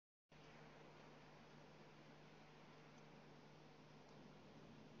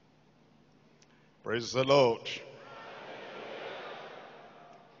Praise the Lord.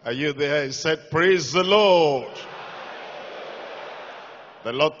 Are you there? He said, praise the Lord.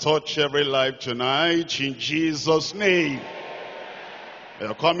 The Lord touch every life tonight in Jesus' name.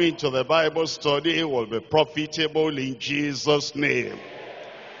 Your coming to the Bible study will be profitable in Jesus' name.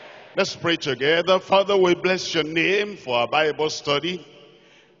 Let's pray together. Father, we bless your name for our Bible study.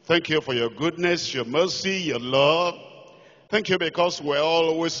 Thank you for your goodness, your mercy, your love. Thank you because we're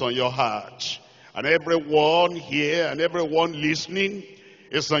always on your heart. And everyone here and everyone listening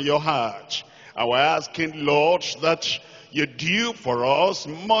is on your heart. And we're asking, Lord, that you do for us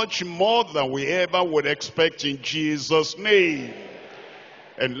much more than we ever would expect in Jesus' name.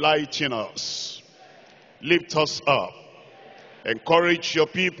 Enlighten us. Lift us up. Encourage your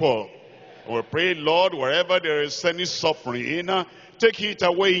people. We pray, Lord, wherever there is any suffering, take it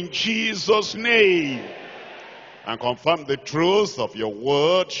away in Jesus' name. And confirm the truth of your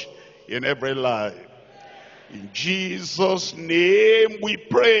word in every life. In Jesus' name we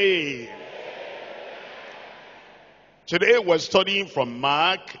pray. Today we're studying from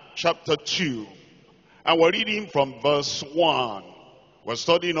Mark chapter 2. And we're reading from verse 1. We're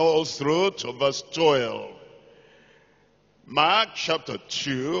studying all through to verse 12. Mark chapter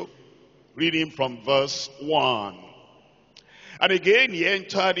 2, reading from verse 1. And again he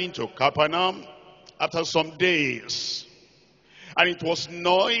entered into Capernaum after some days. And it was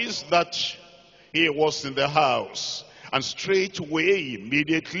noised that he was in the house. And straightway,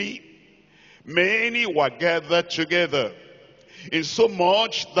 immediately, many were gathered together,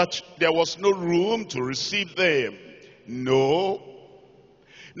 insomuch that there was no room to receive them. No,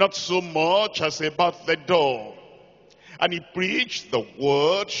 not so much as about the door. And he preached the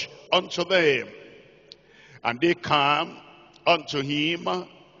word unto them. And they came unto him,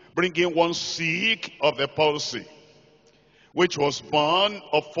 bringing one sick of the palsy, which was born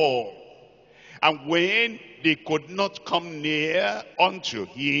of 4. And when they could not come near unto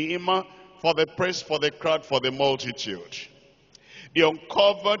him for the press, for the crowd, for the multitude, they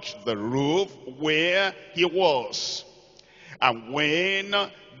uncovered the roof where he was. And when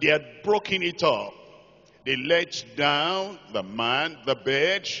they had broken it up, they let down the man, the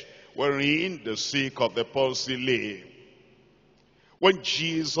bed, wherein the sick of the palsy lay. When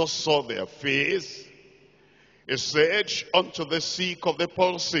Jesus saw their faith, he said unto the sick of the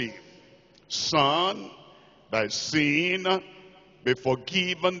palsy, Son, thy sin be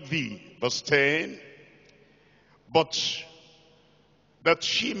forgiven thee. Verse 10. But that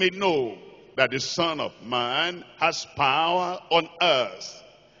she may know that the Son of Man has power on earth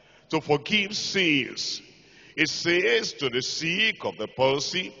to forgive sins, it says to the sick of the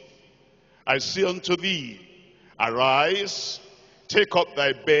palsy, I say unto thee, arise, take up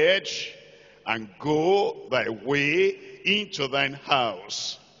thy bed, and go thy way into thine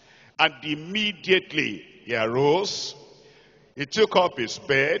house. And immediately he arose, he took up his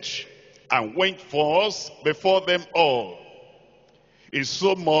bed, and went forth before them all,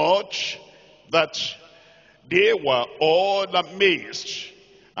 insomuch that they were all amazed,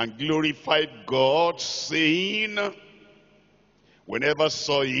 and glorified God, saying, we never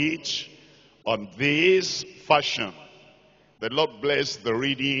saw it on this fashion. The Lord bless the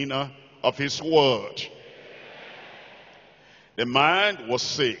reading of his word. The man was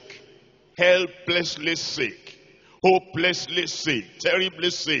sick, helplessly sick, hopelessly sick,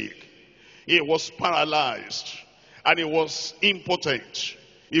 terribly sick. He was paralyzed and he was impotent.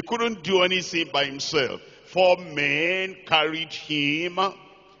 He couldn't do anything by himself. 4 men carried him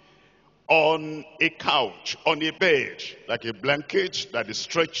on a couch, on a bed, like a blanket that they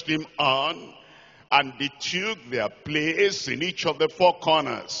stretched him on, and they took their place in each of the 4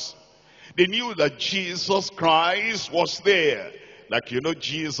 corners. They knew that Jesus Christ was there. Like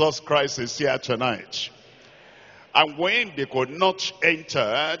Jesus Christ is here tonight. And when they could not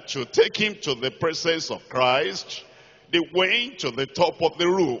enter to take him to the presence of Christ, they went to the top of the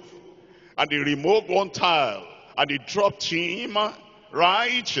roof. And they removed one tile. And they dropped him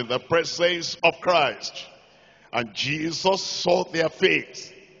right in the presence of Christ. And Jesus saw their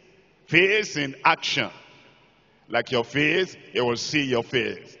faith. Faith in action. Like your faith, he will see your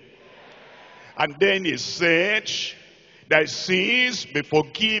faith. And then he said, thy sins be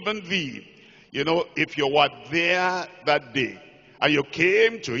forgiven thee. If you were there that day, and you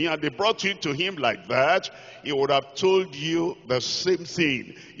came to him, and they brought you to him like that, he would have told you the same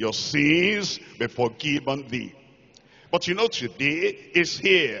thing. Your sins be forgiven thee. But today he's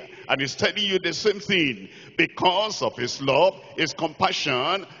here, and he's telling you the same thing. Because of his love, his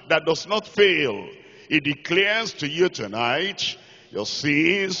compassion that does not fail, he declares to you tonight, your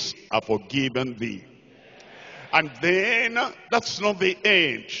sins are forgiven thee. And then, that's not the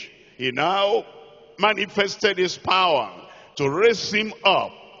end. He now manifested his power to raise him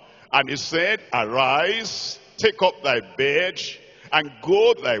up. And he said, arise, take up thy bed, and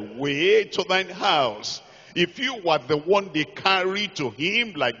go thy way to thine house. If you were the one they carried to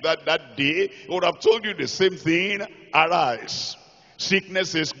him like that day, he would have told you the same thing. Arise.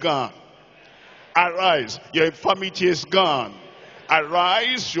 Sickness is gone. Arise. Your infirmity is gone.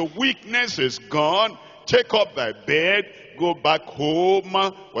 Arise. Your weakness is gone. Take up thy bed. Go back home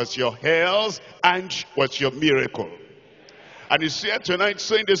with your health and with your miracle. And he's here tonight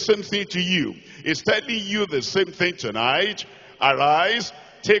saying the same thing to you. He's telling you the same thing tonight. Arise,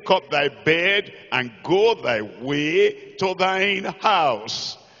 take up thy bed, and go thy way to thine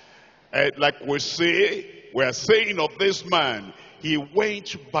house. Like we are saying of this man, he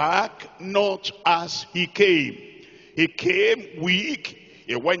went back not as he came. He came weak,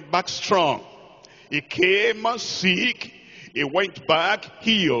 he went back strong. He came sick, he went back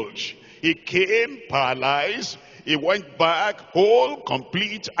healed. He came paralyzed, he went back whole,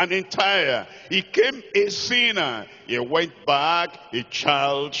 complete, and entire. He came a sinner. He went back a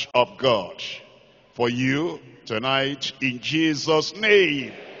child of God. For you tonight, in Jesus'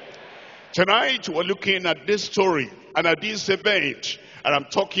 name. Tonight, we're looking at this story and at this event. And I'm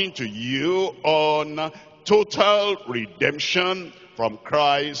talking to you on total redemption from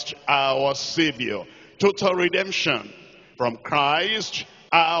Christ our Savior. Total redemption from Christ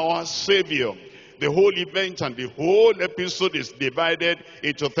our Savior. The whole event and the whole episode is divided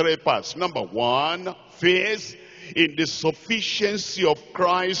into 3 parts. Number 1, faith in the sufficiency of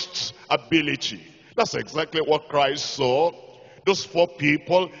Christ's ability. That's exactly what Christ saw. Those 4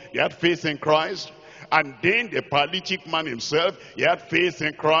 people, they had faith in Christ. And then the paralytic man himself, he had faith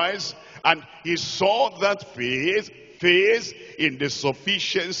in Christ. And he saw that faith in the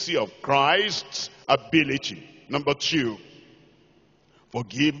sufficiency of Christ's ability. Number 2,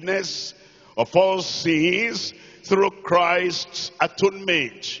 forgiveness of all sins through Christ's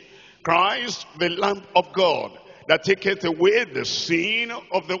atonement. Christ, the Lamb of God, that taketh away the sin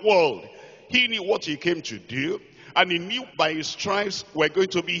of the world. He knew what he came to do, and he knew by his stripes we're going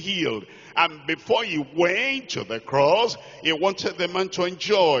to be healed. And before he went to the cross, he wanted the man to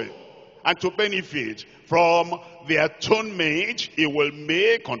enjoy and to benefit from the atonement he will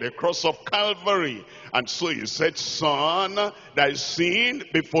make on the cross of Calvary. And so he said, son, thy sin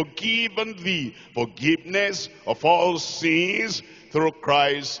be forgiven thee. Forgiveness of all sins through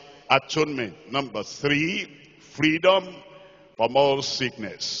Christ's atonement. Number 3, freedom from all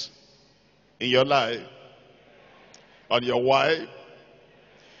sickness. In your life, on your wife,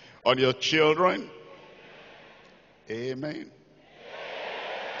 on your children. Amen.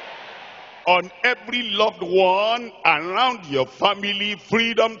 On every loved one around your family,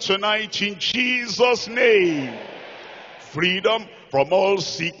 freedom tonight in Jesus' name. Freedom from all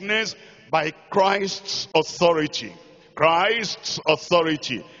sickness by Christ's authority. Christ's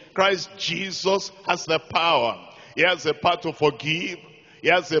authority. Christ Jesus has the power. He has the power to forgive. He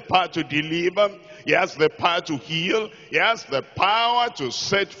has the power to deliver. He has the power to heal. He has the power to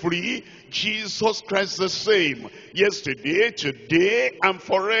set free. Jesus Christ the same. Yesterday, today, and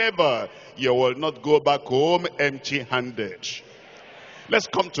forever. You will not go back home empty-handed. Let's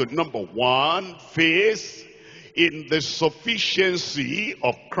come to number 1. Faith in the sufficiency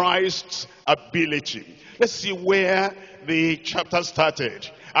of Christ's ability. Let's see where the chapter started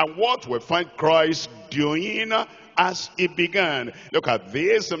and what we find Christ doing as he began. Look at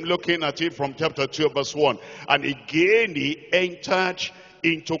this. I'm looking at it from chapter 2 verse 1. And again he entered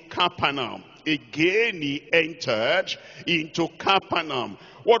into Capernaum. Again he entered into Capernaum.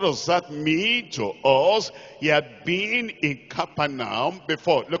 What does that mean to us? He had been in Capernaum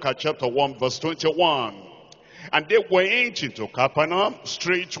before. Look at chapter 1 verse 21. And they went into Capernaum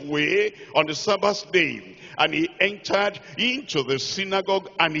straightway on the Sabbath day. And he entered into the synagogue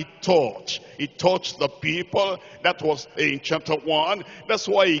and he taught. He taught the people. That was in chapter 1. That's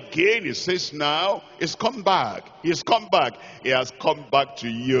why again he says now, he's come back. He's come back. He has come back to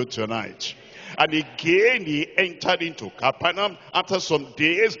you tonight. And again he entered into Capernaum after some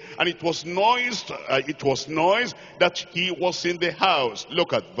days, and it was noised that he was in the house.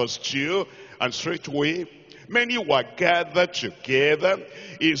 Look at verse 2. And straightway many were gathered together,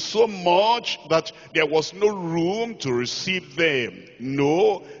 in so much that there was no room to receive them.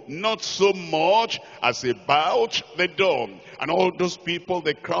 No, not so much as about the door. And all those people,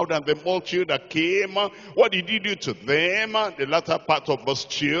 the crowd and the multitude that came, what did he do to them? The latter part of verse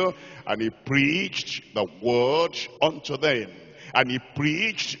 2, and he preached the word unto them. And he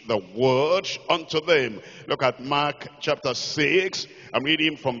preached the word unto them. Look at Mark chapter 6. I'm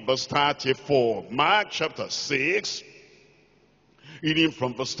reading from verse 34. Mark chapter 6, reading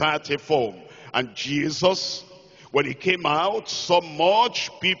from verse 34. And Jesus, when he came out, saw much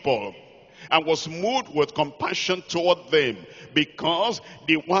people and was moved with compassion toward them, because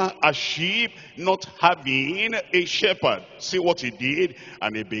they were as sheep not having a shepherd. See what he did?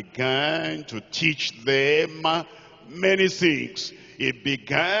 And he began to teach them many things. He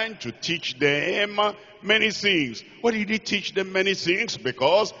began to teach them many things. Why did he teach them many things?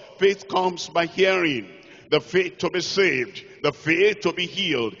 Because faith comes by hearing. The faith to be saved, the faith to be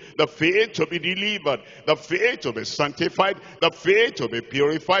healed, the faith to be delivered, the faith to be sanctified, the faith to be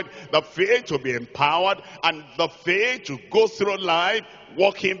purified, the faith to be empowered, and the faith to go through life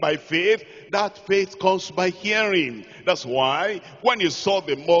walking by faith. That faith comes by hearing. That's why when he saw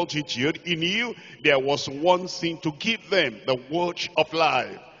the multitude, he knew there was one thing to give them: the word of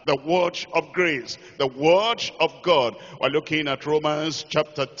life, the word of grace, the word of God. We're looking at Romans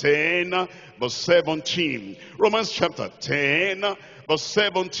chapter 10, verse 17. Romans chapter 10, verse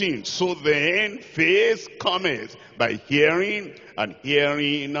 17. So then faith cometh by hearing, and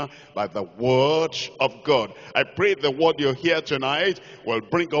hearing by the word of God. I pray the word you hear tonight will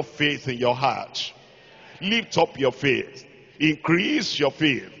bring up faith in your heart. Lift up your faith. Increase your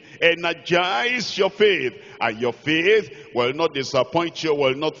faith. Energize your faith, and your faith will not disappoint you,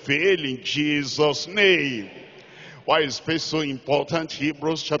 will not fail, in Jesus' name. Why is faith so important?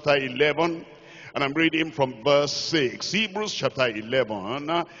 Hebrews chapter 11, and I'm reading from verse 6. Hebrews chapter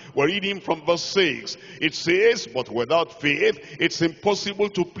 11, we're reading from verse 6. It says, but without faith, it's impossible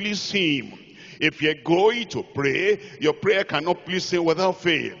to please him. If you're going to pray, your prayer cannot please him without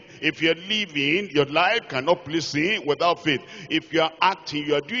faith. If you're living, your life cannot please him without faith. If you're acting,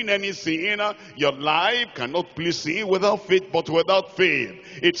 you're doing anything, your life cannot please him without faith. But without faith,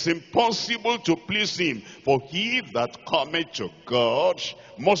 it's impossible to please him. For he that cometh to God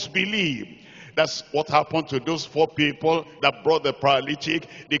must believe. That's what happened to those 4 people that brought the paralytic.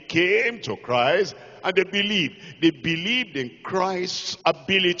 They came to Christ and they believed. They believed in Christ's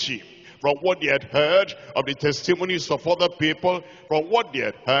ability. From what they had heard of the testimonies of other people, from what they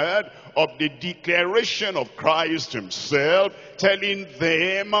had heard of the declaration of Christ himself, telling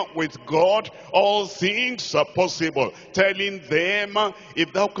them with God all things are possible, telling them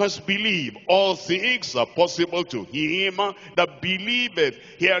if thou canst believe, all things are possible to him that believeth.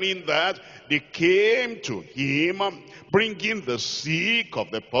 Hearing that, they came to him, bringing the sick of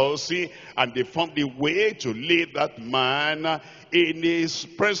the palsy, and they found a way to lay that man in his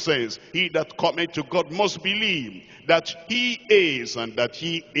presence. He that cometh to God must believe that he is, and that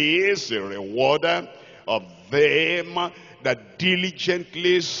he is a rewarder of them that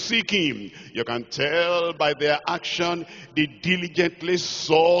diligently seek him. You can tell by their action, they diligently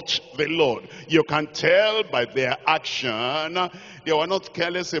sought the Lord. You can tell by their action, they were not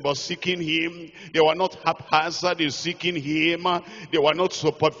careless about seeking him. They were not haphazard in seeking him. They were not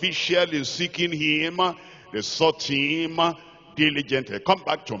superficial in seeking him. They sought him diligently. Come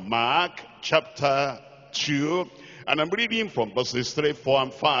back to Mark chapter 2, and I'm reading from verses 3, 4,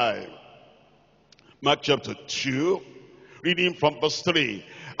 and 5. Mark chapter 2, reading from verse 3.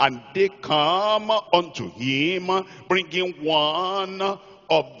 And they come unto him, bringing one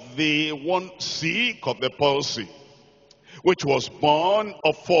of the one sick of the palsy, which was born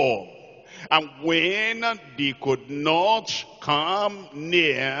of 4. And when they could not come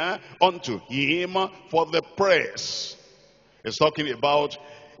near unto him for the press. It's talking about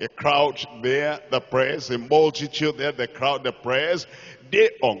a crowd there, the press, a multitude there, the crowd, the press. They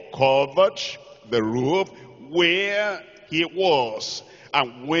uncovered the roof where he was.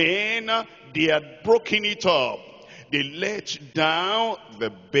 And when they had broken it up, they let down the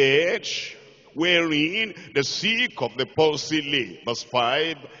bed wherein the sick of the palsy lay. Verse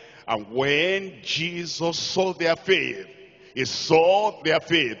 5, and when Jesus saw their faith, he saw their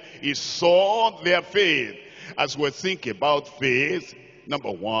faith, he saw their faith. As we think about faith,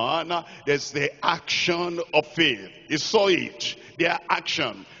 number 1, there's the action of faith. He saw it, their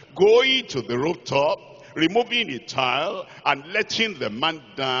action. Going to the rooftop, removing the tile, and letting the man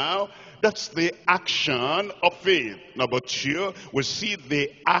down. That's the action of faith. Number 2, we see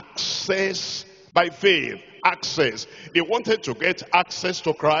the access by faith. Access. They wanted to get access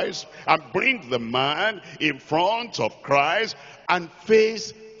to Christ and bring the man in front of Christ, and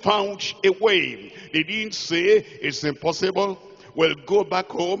faith found a way. They didn't say it's impossible, we'll go back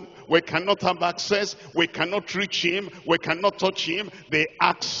home, we cannot have access, we cannot reach him, we cannot touch him. The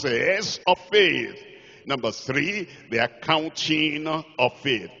access of faith. Number 3, the accounting of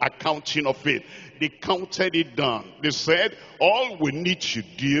faith. Accounting of faith. They counted it down. They said, all we need to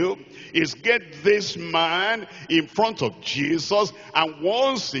do is get this man in front of Jesus, and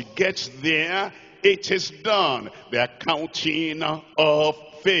once he gets there, it is done. The accounting of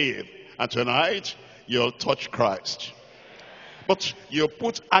faith. And tonight, you'll touch Christ. But you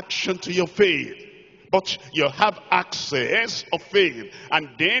put action to your faith. But you have access of faith. And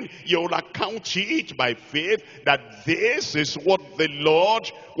then you'll account it by faith that this is what the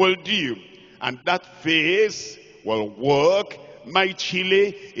Lord will do. And that faith will work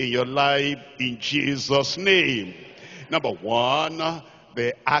mightily in your life in Jesus' name. Number one,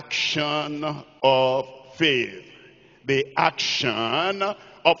 the action of faith. The action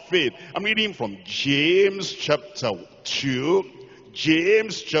of faith. I'm reading from James chapter 2.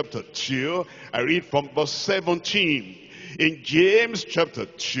 James chapter 2, I read from verse 17. In James chapter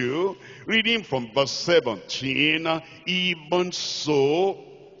 2, reading from verse 17, even so,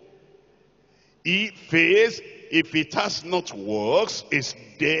 faith, if it has not works, is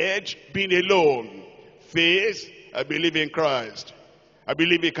dead being alone. Faith, I believe in Christ. I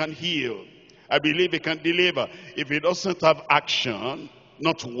believe he can heal. I believe he can deliver. If it doesn't have action,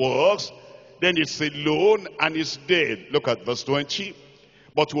 not works, then it's alone and it's dead. Look at verse 20.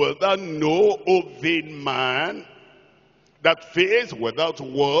 But wilt thou know, O vain man, that faith without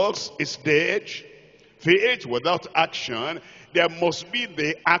works is dead? Faith without action, there must be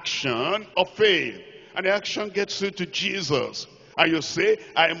the action of faith. And the action gets you to Jesus. And you say,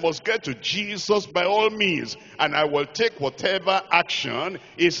 I must get to Jesus by all means, and I will take whatever action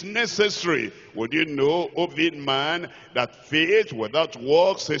is necessary. Would you know, O vain man, that faith without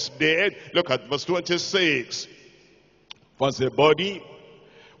works is dead? Look at verse 26. For the body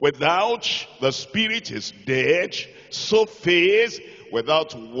without the spirit is dead, so faith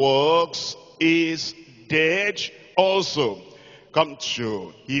without works is dead also. Come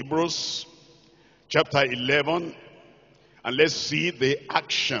to Hebrews chapter 11. And let's see the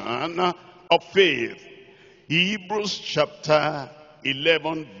action of faith. Hebrews chapter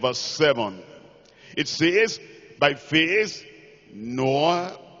 11 verse 7. It says, by faith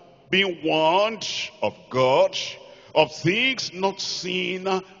Noah, being warned of God, of things not seen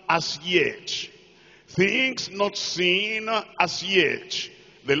as yet. Things not seen as yet.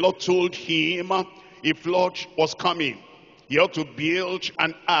 The Lord told him a flood was coming. He ought to build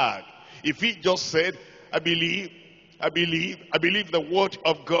an ark. If he just said, I believe the word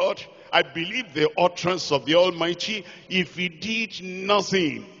of God, I believe the utterance of the Almighty, if he did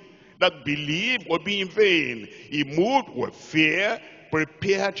nothing, that belief would be in vain. He moved with fear,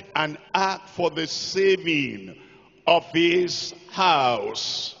 prepared an ark for the saving of his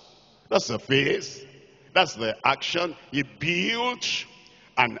house. That's the faith. That's the action. He built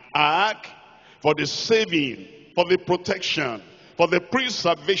an ark for the saving, for the protection, for the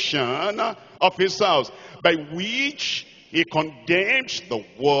preservation of his house, by which he condemned the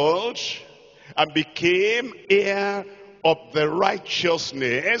world and became heir of the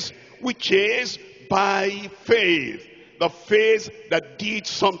righteousness which is by faith. The faith that did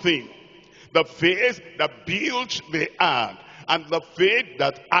something. The faith that built the ark. And the faith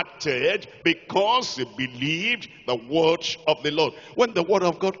that acted because he believed the word of the Lord. When the word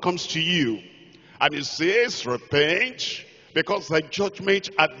of God comes to you and it says, repent, because the judgment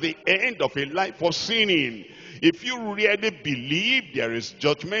at the end of a life of sinning. If you really believe there is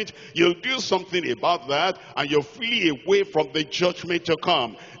judgment, you'll do something about that, and you'll flee away from the judgment to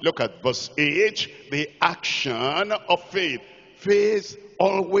come. Look at verse 8, the action of faith. Faith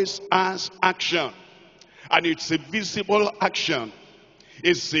always has action. And it's a visible action.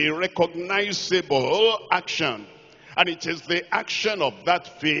 It's a recognizable action. And it is the action of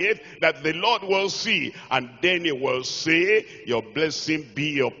that faith that the Lord will see. And then he will say, your blessing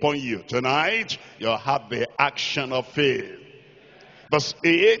be upon you. Tonight, you'll have the action of faith. Verse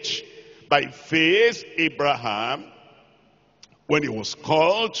 8, by faith Abraham, when he was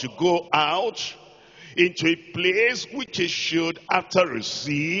called to go out into a place which he should after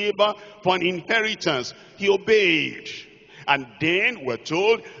receive for an inheritance, he obeyed. And then we're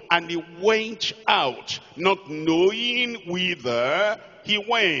told, and he went out, not knowing whither he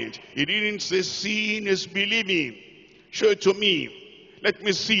went. He didn't say, seeing is believing. Show it to me. Let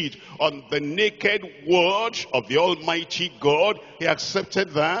me see it. On the naked word of the Almighty God, he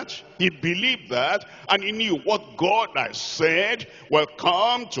accepted that. He believed that. And he knew what God has said will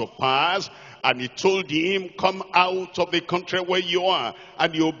come to pass. And he told him, come out of the country where you are.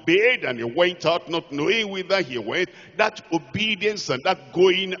 And he obeyed, and he went out, not knowing whither he went. That obedience and that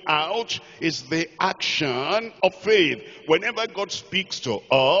going out is the action of faith. Whenever God speaks to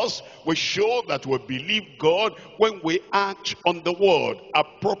us, we show that we believe God when we act on the word.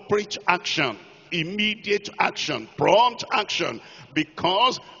 Appropriate action, immediate action, prompt action,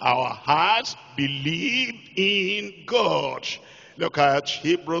 because our hearts believe in God. Look at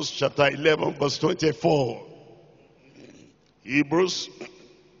Hebrews chapter 11 verse 24. Hebrews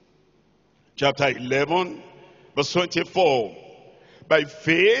chapter 11, verse 24. By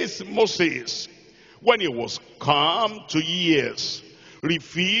faith Moses, when he was come to years,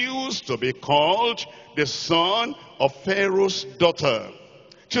 refused to be called the son of Pharaoh's daughter,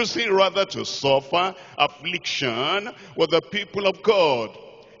 choosing rather to suffer affliction with the people of God.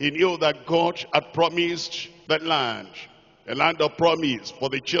 He knew that God had promised the land of promise for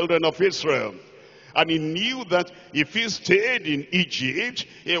the children of Israel. And he knew that if he stayed in Egypt,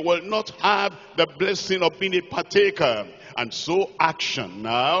 he will not have the blessing of being a partaker. And so action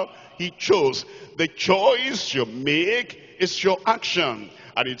now, he chose. The choice you make is your action.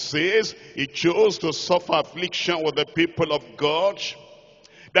 And it says he chose to suffer affliction with the people of God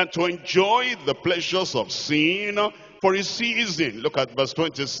than to enjoy the pleasures of sin for a season. Look at verse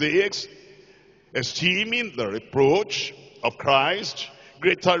 26. Esteeming the reproach of Christ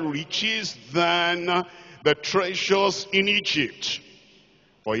greater riches than the treasures in Egypt.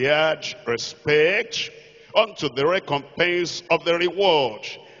 For he had respect unto the recompense of the reward.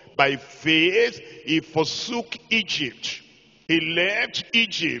 By faith he forsook Egypt. He left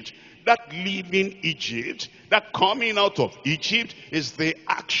Egypt. That leaving Egypt, that coming out of Egypt is the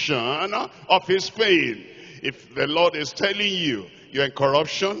action of his faith. If the Lord is telling you, you're in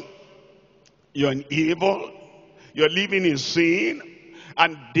corruption, you're in evil, you're living in sin,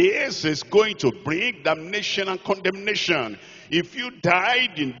 and this is going to bring damnation and condemnation. If you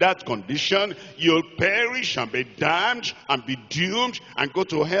died in that condition, you'll perish and be damned and be doomed and go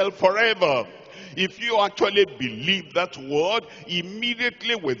to hell forever. If you actually believe that word,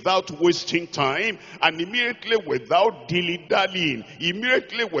 immediately without wasting time, and immediately without dilly-dallying,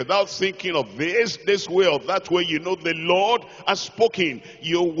 immediately without thinking of this way or that way, you know the Lord has spoken,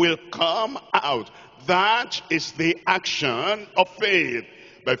 you will come out. That is the action of faith.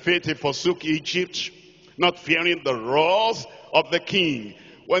 By faith he forsook Egypt, not fearing the wrath of the king.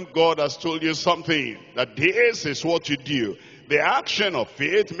 When God has told you something, that this is what you do, the action of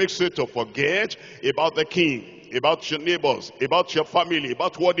faith makes you to forget about the king, about your neighbors, about your family,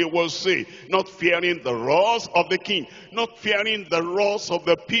 about what they will say. Not fearing the wrath of the king, not fearing the wrath of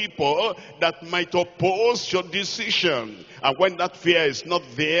the people that might oppose your decision. And when that fear is not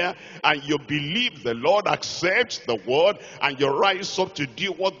there, and you believe the Lord accepts the word, and you rise up to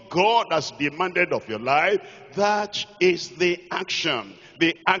do what God has demanded of your life, that is the action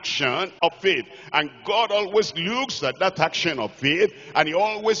of faith. And God always looks at that action of faith, and he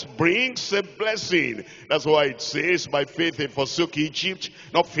always brings a blessing. That's why it says, by faith he forsook Egypt,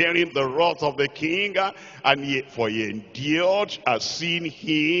 not fearing the wrath of the king, for he endured as seeing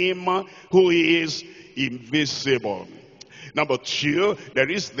him who is invisible. Number two, there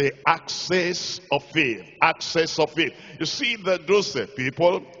is the access of faith. Access of faith. You see that those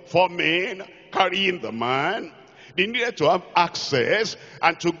people, 4 men carrying the man, they needed to have access,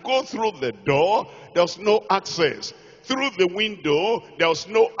 and to go through the door, there was no access. Through the window, there was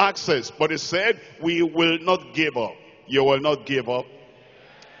no access. But he said, we will not give up. You will not give up.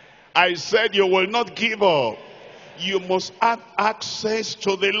 I said, you will not give up. You must have access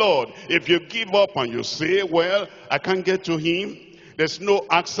to the Lord. If you give up and you say, well, I can't get to him, there's no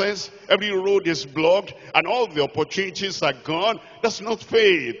access, every road is blocked, and all the opportunities are gone, that's not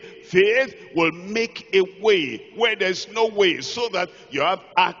faith. Faith will make a way where there's no way, so that you have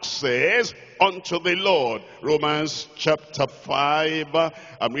access unto the Lord. Romans chapter 5,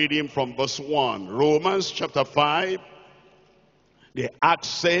 I'm reading from verse 1. Romans chapter 5, the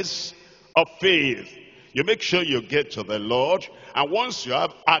access of faith. You make sure you get to the Lord, and once you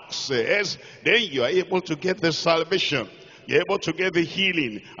have access, then you are able to get the salvation. You're able to get the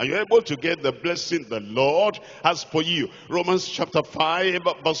healing, and you're able to get the blessing the Lord has for you. Romans chapter 5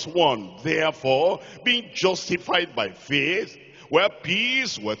 verse 1. Therefore, being justified by faith, we have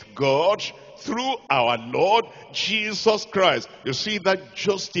peace with God through our Lord Jesus Christ. You see that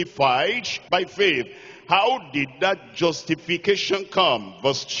justified by faith. How did that justification come?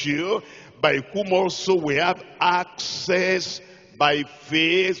 Verse 2. By whom also we have access by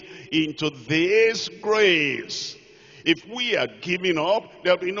faith into this grace. If we are giving up,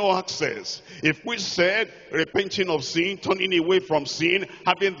 there will be no access. If we said, repenting of sin, turning away from sin,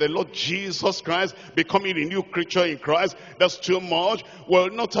 having the Lord Jesus Christ, becoming a new creature in Christ, that's too much, we'll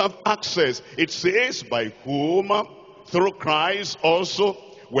not have access. It says, by whom, through Christ also,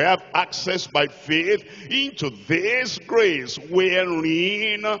 we have access by faith into this grace, wherein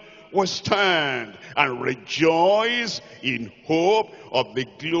we stand and rejoice in hope of the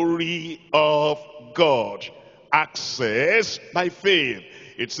glory of God. Access by faith.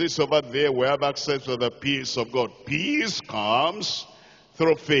 It says over there, we have access to the peace of God. Peace comes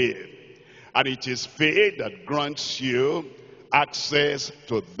through faith. And it is faith that grants you access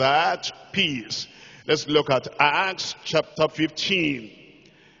to that peace. Let's look at Acts chapter 15,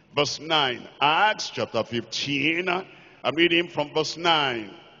 verse 9. Acts chapter 15, I'm reading from verse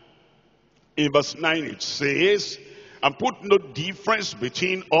 9. In verse 9 it says, and put no difference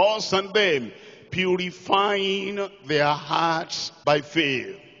between us and them, purifying their hearts by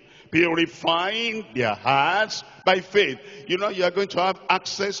faith. Purifying their hearts by faith. You know, you are going to have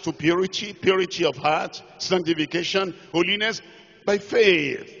access to purity, purity of heart, sanctification, holiness, by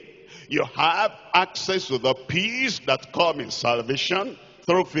faith. You have access to the peace that comes in salvation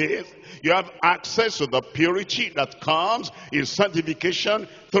through faith. You have access to the purity that comes in sanctification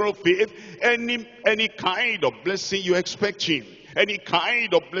through faith. Any kind of blessing you're expecting, any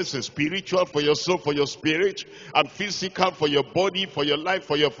kind of blessing, spiritual for your soul, for your spirit, and physical for your body, for your life,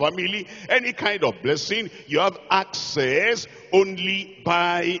 for your family, any kind of blessing, you have access only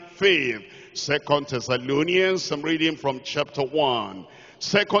by faith. 2 Thessalonians, I'm reading from chapter 1.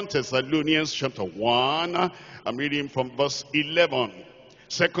 2 Thessalonians chapter 1, I'm reading from verse 11.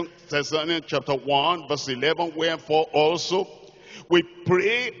 2 Thessalonians chapter 1, verse 11, wherefore also we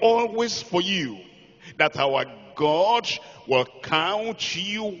pray always for you, that our God will count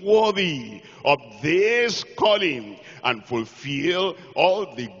you worthy of this calling, and fulfill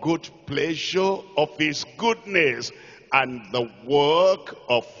all the good pleasure of his goodness, and the work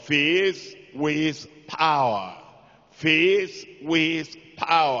of faith with power. Faith with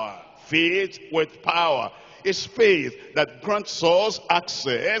power. Faith with power. It's faith that grants us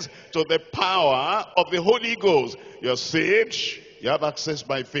access to the power of the Holy Ghost. You're saved, you have access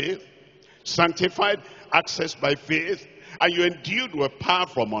by faith. Sanctified, access by faith. And you're endued with power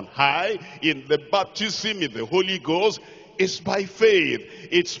from on high in the baptism in the Holy Ghost. It's by faith.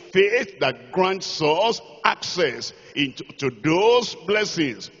 It's faith that grants us access into those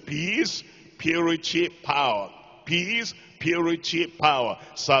blessings. Peace, purity, power. Peace, purity, power.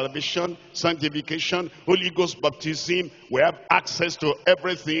 Salvation, sanctification, Holy Ghost baptism. We have access to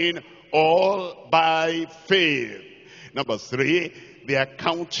everything, all by faith. Number 3, the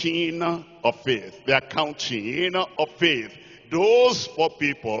accounting of faith. The accounting of faith. Those 4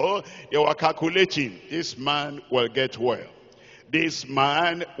 people, they were calculating, this man will get well. This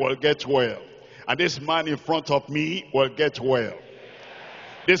man will get well. And this man in front of me will get well.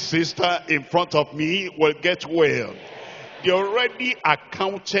 This sister in front of me will get well. They already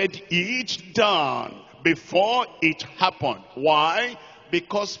accounted it down before it happened. Why?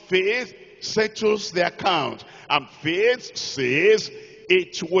 Because faith settles the account. And faith says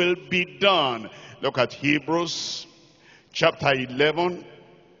it will be done. Look at Hebrews chapter 11,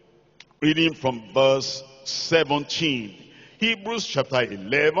 reading from verse 17. Hebrews chapter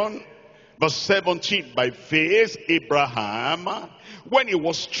 11, verse 17. By faith Abraham, when he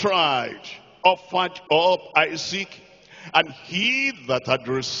was tried, offered up Isaac, and he that had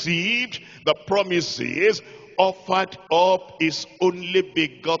received the promises offered up his only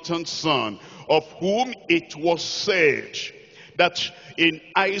begotten son, of whom it was said, that in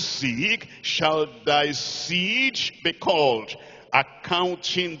Isaac shall thy seed be called,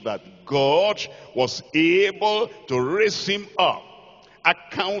 accounting that God was able to raise him up.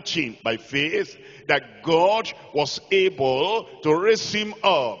 Accounting by faith that God was able to raise him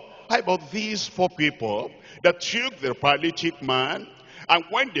up. How about these 4 people that took the paralytic man, and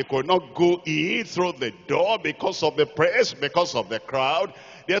when they could not go in through the door because of the press, because of the crowd,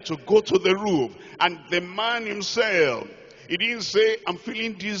 they had to go to the roof. And the man himself, he didn't say, I'm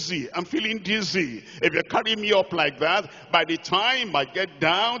feeling dizzy, I'm feeling dizzy. If you carry me up like that, by the time I get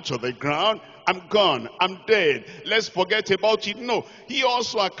down to the ground, I'm gone, I'm dead, let's forget about it. No, he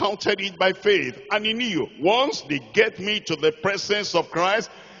also accounted it by faith. And he knew, once they get me to the presence of Christ,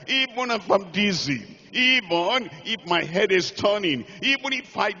 even if I'm dizzy, even if my head is turning, even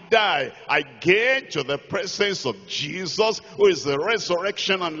if I die, I get to the presence of Jesus, who is the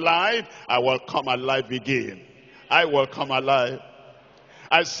resurrection and life. I will come alive again. I will come alive.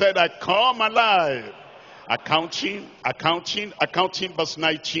 I said I come alive. Accounting, verse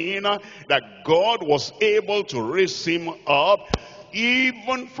 19, that God was able to raise him up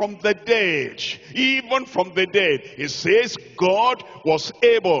even from the dead. Even from the dead. It says God was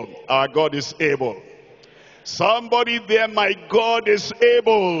able. Our God is able. Somebody there, my God is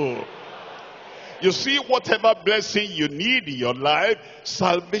able. You see, whatever blessing you need in your life,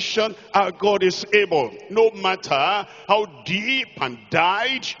 salvation, our God is able. No matter how deep and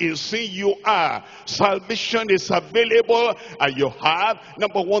died in sin you are, salvation is available, and you have,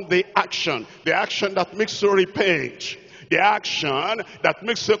 number 1, the action that makes you repent. The action that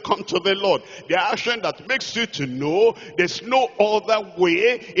makes you come to the Lord. The action that makes you to know there's no other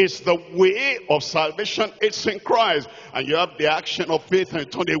way. It's the way of salvation. It's in Christ. And you have the action of faith and you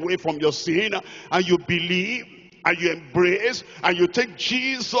turn away from your sin and you believe and you embrace and you take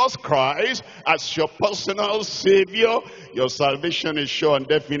Jesus Christ as your personal Savior. Your salvation is sure and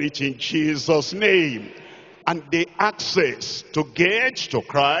definite in Jesus' name. And the access to get to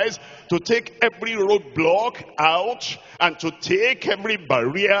Christ, to take every roadblock out, and to take every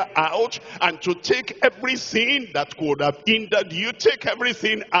barrier out, and to take everything that could have hindered you, take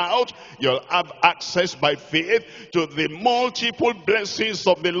everything out, you'll have access by faith to the multiple blessings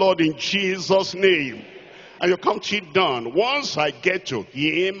of the Lord in Jesus' name. And you count it done. Once I get to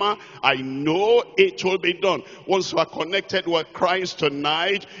him, I know it will be done. Once you are connected with Christ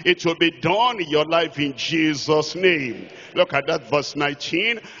tonight, it will be done in your life in Jesus' name. Look at that verse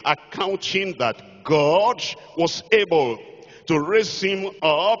 19. Accounting that God was able to raise him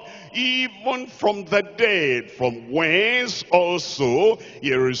up even from the dead, from whence also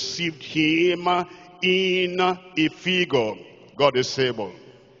he received him in a figure. God is able.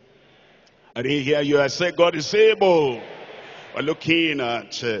 I didn't hear you. I said God is able. We're looking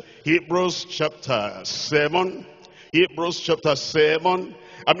at Hebrews chapter 7. Hebrews chapter 7.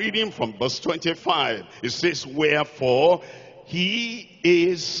 I'm reading from verse 25. It says, wherefore he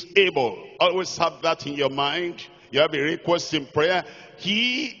is able. Always have that in your mind. You have a request in prayer.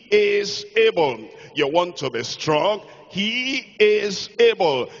 He is able. You want to be strong. He is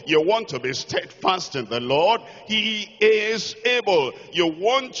able. You want to be steadfast in the Lord. He is able. You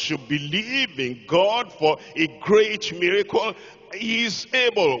want to believe in God for a great miracle. He is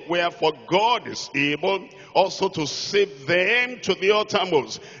able. Wherefore God is able also to save them to the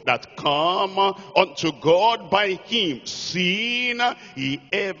uttermost that come unto God by him, seeing he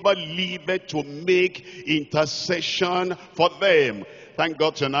ever liveth to make intercession for them. Thank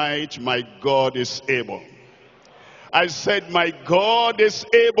God tonight, my God is able. I said, my God is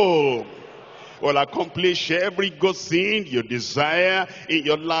able. Will accomplish every good thing you desire in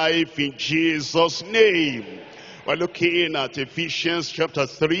your life in Jesus' name. We're looking at Ephesians chapter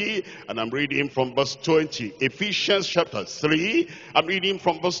 3, and I'm reading from verse 20. Ephesians chapter 3, I'm reading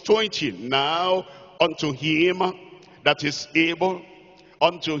from verse 20. Now unto him that is able,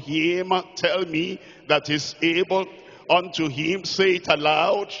 unto him, tell me, that is able, unto him, say it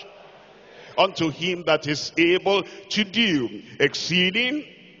aloud, unto him that is able to do exceeding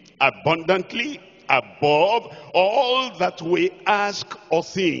abundantly above all that we ask or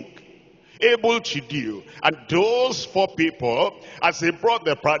think. Able to do. And those four people, as they brought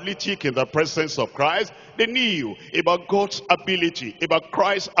the paralytic in the presence of Christ, they knew about God's ability, about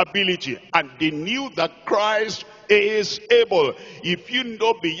Christ's ability, and they knew that Christ is able. If you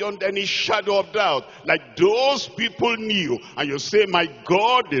know beyond any shadow of doubt, like those people knew, and you say, my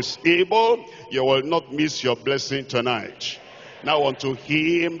God is able, you will not miss your blessing tonight. Now unto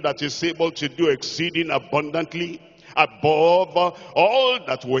him that is able to do exceeding abundantly above all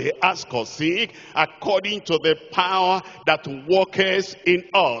that we ask or think, according to the power that worketh in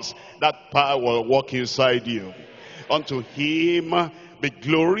us. That power will work inside you. Unto him be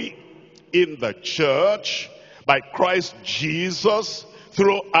glory in the church by Christ Jesus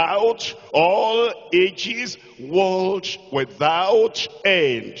throughout all ages, world without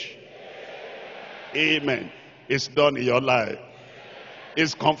end. Amen. It's done in your life.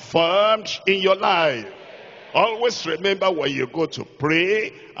 It's confirmed in your life. Always remember when you go to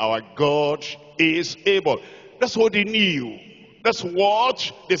pray, our God is able. That's what they knew. That's what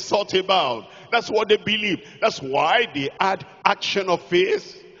they thought about. That's what they believed. That's why they had action of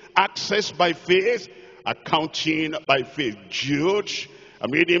faith, access by faith, accounting by faith. Jude,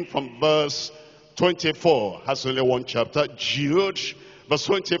 I'm reading from verse 24. Has only one chapter. Jude, verse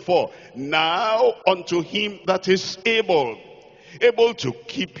 24. Now unto him that is able to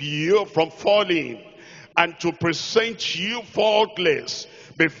keep you from falling, and to present you faultless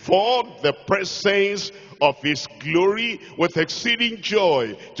before the presence of his glory with exceeding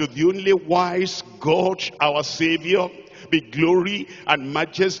joy, to the only wise God our Savior, be glory and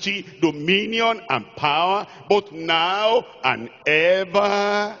majesty, dominion and power, both now and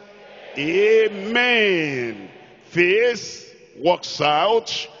ever. Amen. Faith works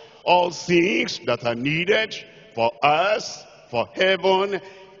out all things that are needed for us, for heaven,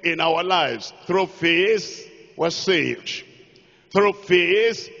 in our lives. Through faith, we're saved. Through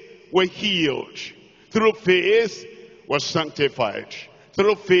faith, we're healed. Through faith, we're sanctified.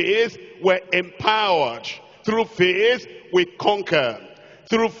 Through faith, we're empowered. Through faith, we conquer.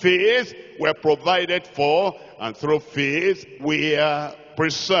 Through faith, we're provided for. And through faith, we are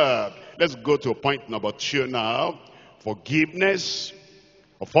preserved. Let's go to point number 2 now. forgiveness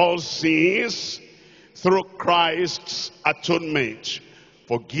of all sins through Christ's atonement.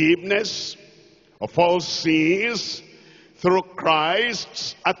 Forgiveness of all sins through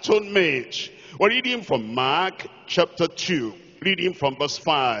Christ's atonement. We're reading from Mark chapter 2, reading from verse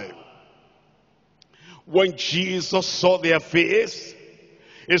 5. When Jesus saw their faith,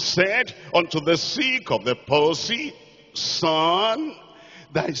 he said unto the sick of the palsy, Son,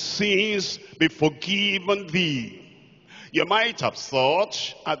 thy sins be forgiven thee. You might have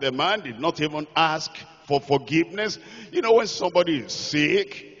thought, and the man did not even ask for forgiveness. You know, when somebody is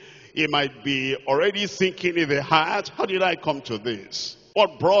sick, he might be already thinking in the heart, how did I come to this?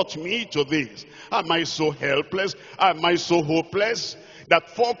 What brought me to this? Am I so helpless? Am I so hopeless that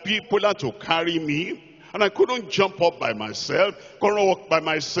 4 people are to carry me? And I couldn't jump up by myself, couldn't walk by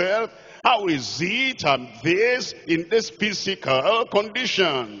myself. How is it I'm in this physical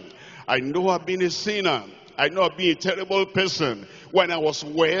condition? I know I've been a sinner. I know I've been a terrible person. When I was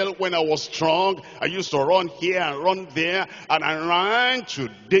well, when I was strong, I used to run here and run there, and I ran to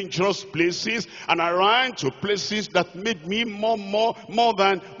dangerous places, and I ran to places that made me more of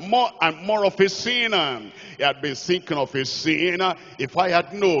a sinner. I had been thinking of a sinner. If I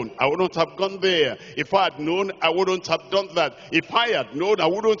had known, I wouldn't have gone there. If I had known, I wouldn't have done that. If I had known, I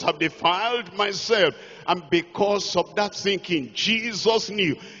wouldn't have defiled myself. And because of that thinking, Jesus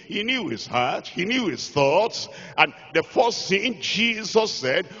knew. He knew his heart. He knew his thoughts. And the first thing Jesus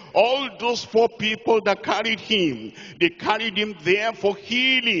said, all those 4 people that carried him, they carried him there for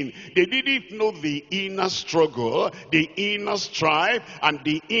healing. They didn't know the inner struggle, the inner strife, and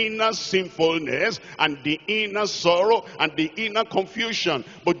the inner sinfulness, and the inner sorrow, and the inner confusion.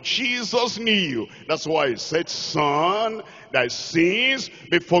 But Jesus knew. That's why he said, Son, thy sins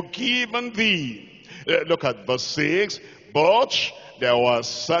be forgiven thee. Look at verse 6. But there were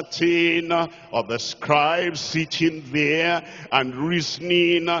certain of the scribes sitting there and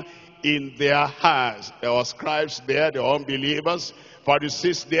reasoning in their hearts. There were scribes there, they were unbelievers.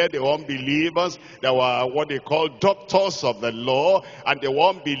 Pharisees there, they were unbelievers. There were what they call doctors of the law, and they were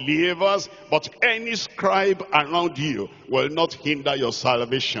unbelievers. But any scribe around you will not hinder your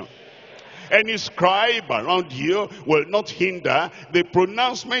salvation. Any scribe around you will not hinder the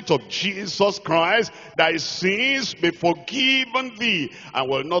pronouncement of Jesus Christ, thy sins be forgiven thee, and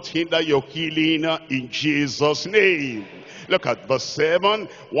will not hinder your healing in Jesus' name. Look at verse 7.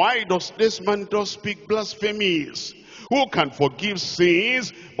 Why does this man thus speak blasphemies? Who can forgive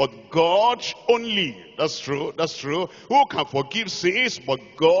sins but God only? That's true, that's true. Who can forgive sins but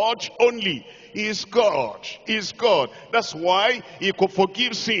God only? He is God. He is God. That's why he could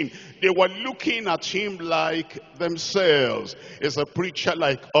forgive sin. They were looking at him like themselves. Is a preacher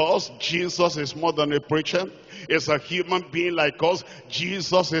like us. Jesus is more than a preacher. Is a human being like us.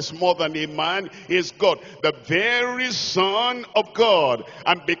 Jesus is more than a man. He is God, the very Son of God.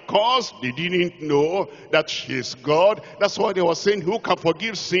 And because they didn't know that he is God, that's why they were saying, who can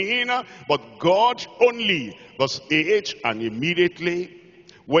forgive sin but God only? Verse 8, and immediately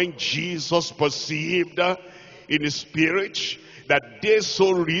when Jesus perceived in his spirit that they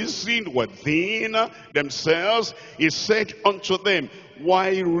so reasoned within themselves, he said unto them,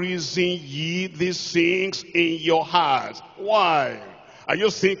 why reason ye these things in your hearts? Why? Are you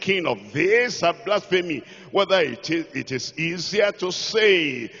thinking of this as blasphemy? Whether it is easier to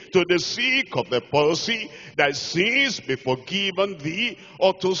say to the sick of the palsy, thy sins be forgiven thee,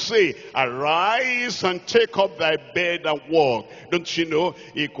 or to say, arise and take up thy bed and walk. Don't you know,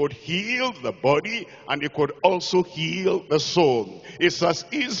 he could heal the body and he could also heal the soul. It's as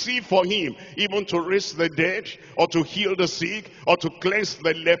easy for him even to raise the dead, or to heal the sick, or to cleanse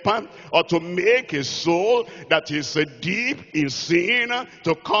the leper, or to make a soul that is deep in sin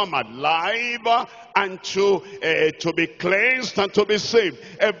to come alive and to be cleansed and to be saved.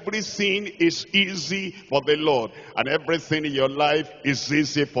 Everything is easy for the Lord, and everything in your life is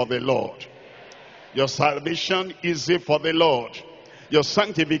easy for the Lord. Your salvation easy for the Lord. Your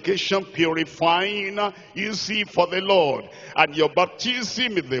sanctification, purifying, easy for the Lord. And your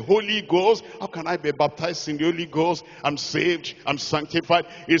baptism in the Holy Ghost, how can I be baptized in the Holy Ghost? I'm saved, I'm sanctified.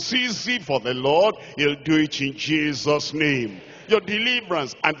 It's easy for the Lord. He'll do it in Jesus' name. Your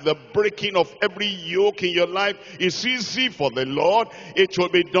deliverance and the breaking of every yoke in your life is easy for the Lord. It will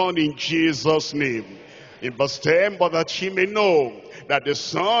be done in Jesus' name. In verse 10, but that ye may know that the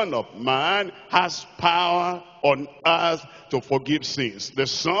Son of Man has power on earth to forgive sins. The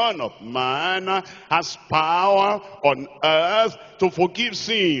Son of Man has power on earth to forgive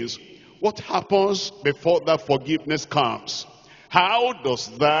sins. What happens before that forgiveness comes? How does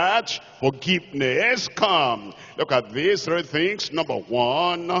that forgiveness come? Look at these 3 things. Number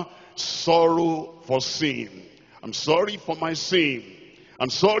 1, sorrow for sin. I'm sorry for my sin. I'm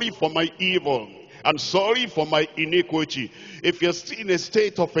sorry for my evil. I'm sorry for my iniquity. If you're still in a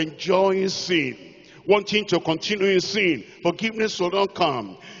state of enjoying sin, wanting to continue in sin, forgiveness will not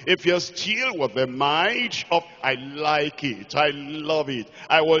come. If you're still with the mind of, I like it, I love it,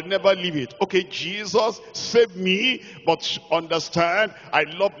 I will never leave it. Okay, Jesus, save me, but understand, I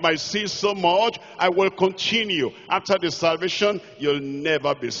love my sin so much, I will continue. After the salvation, you'll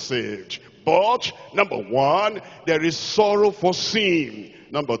never be saved. But, number one, there is sorrow for sin.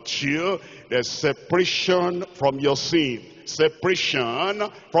 Number two, there's separation from your sin. Separation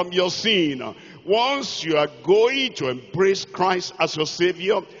from your sin. Once you are going to embrace Christ as your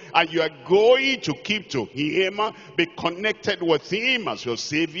Savior, and you are going to keep to Him, be connected with Him as your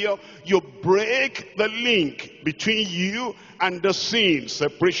Savior, you break the link between you and the sin.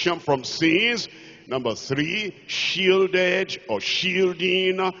 Separation from sins. Number three, shielded or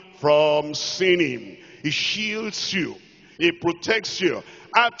shielding from sinning. He shields you. He protects you.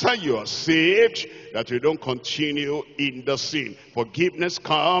 After you are saved, that you don't continue in the sin. Forgiveness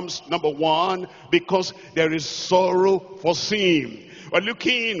comes, number one, because there is sorrow for sin. We're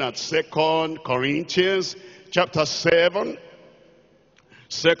looking at 2 Corinthians chapter 7.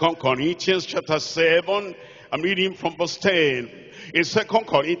 2 Corinthians chapter 7. I'm reading from verse 10. In 2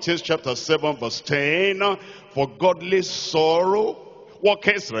 Corinthians chapter 7 verse 10, for godly sorrow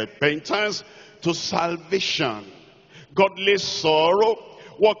worketh repentance to salvation. Godly sorrow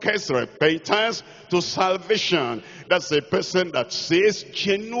worketh repentance to salvation. That's a person that says,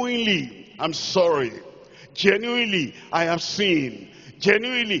 genuinely, I'm sorry. Genuinely, I have sinned.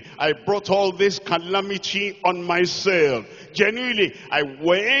 Genuinely, I brought all this calamity on myself. Genuinely, I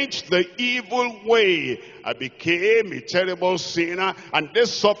went the evil way. I became a terrible sinner, and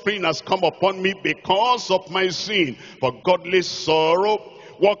this suffering has come upon me because of my sin. For godly sorrow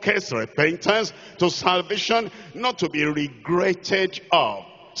worketh repentance to salvation, not to be regretted of.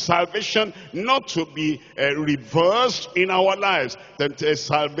 Salvation not to be reversed in our lives.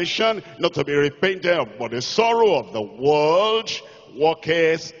 Salvation not to be repented of, but the sorrow of the world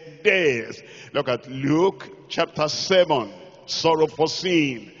worketh death. Look at Luke chapter 7. Sorrow for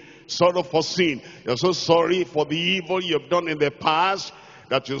sin. Sorrow for sin. You're so sorry for the evil you've done in the past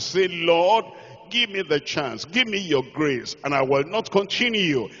that you say, Lord, give me the chance, give me your grace, and I will not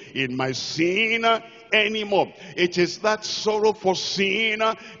continue in my sin anymore. It is that sorrow for sin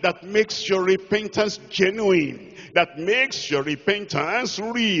that makes your repentance genuine, that makes your repentance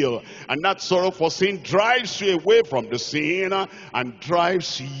real. And that sorrow for sin drives you away from the sin and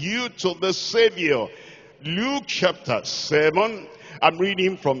drives you to the Savior. Luke chapter 7, I'm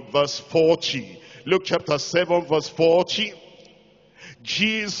reading from verse 40. Luke chapter 7 verse 40.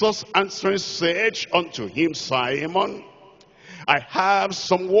 Jesus answering said unto him, Simon, I have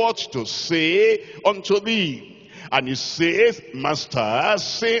some words to say unto thee. And he saith, Master,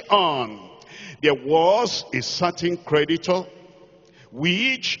 say on. There was a certain creditor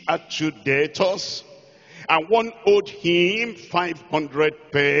which had 2 debtors, and one owed him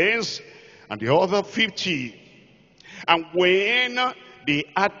 500 pence, and the other 50. And when they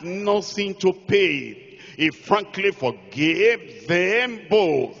had nothing to pay, he frankly forgave them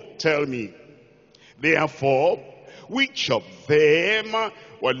both. Tell me, therefore, which of them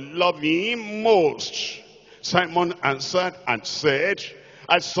will love him most? Simon answered and said,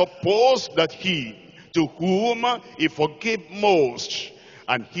 I suppose that he to whom he forgave most.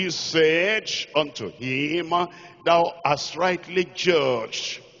 And he said unto him, Thou hast rightly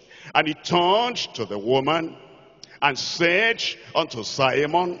judged. And he turned to the woman and said unto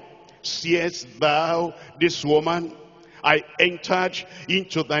Simon, Seest thou this woman? I entered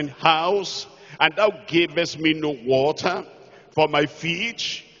into thine house, and thou gavest me no water for my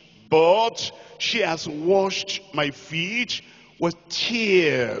feet, but she has washed my feet with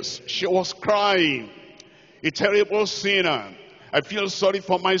tears. She was crying, a terrible sinner. I feel sorry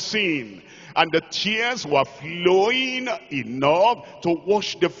for my sin. And the tears were flowing enough to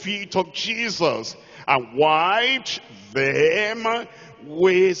wash the feet of Jesus and wiped them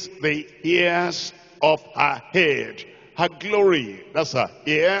with the hairs of her head. Her glory, that's her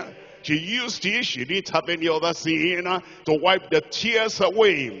hair. She used it, she didn't have any other sin to wipe the tears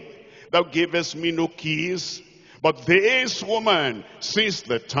away. Thou gavest me no kiss, but this woman, since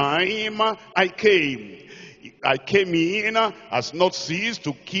the time I came in, has not ceased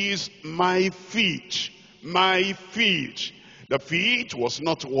to kiss my feet. My feet. The feet were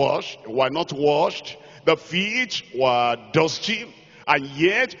not washed. The feet were dusty. And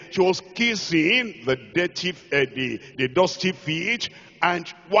yet she was kissing the dirty, the dusty feet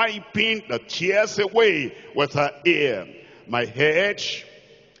and wiping the tears away with her hair. My head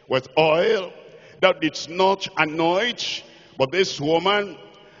with oil Thou didst not anoint, but this woman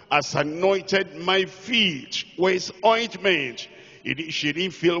has anointed my feet with ointment. She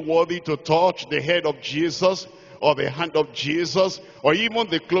didn't feel worthy to touch the head of Jesus, or the hand of Jesus, or even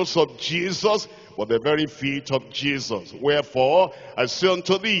the clothes of Jesus, but the very feet of Jesus. Wherefore, I say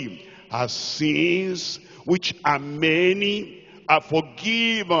unto thee, her sins, which are many, are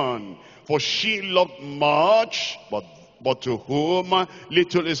forgiven. For she loved much, but to whom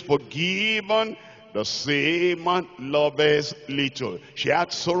little is forgiven, the same loveth little. She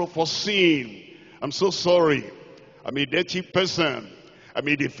had sorrow for sin. I'm so sorry. I'm a dirty person. I'm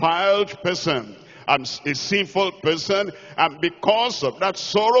a defiled person. I'm a sinful person. And because of that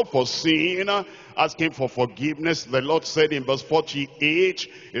sorrow for sin, asking for forgiveness, the Lord said in verse 48,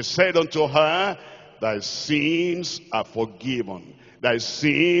 he said unto her, thy sins are forgiven. Thy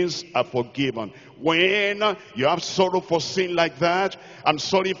sins are forgiven. When you have sorrow for sin like that, I'm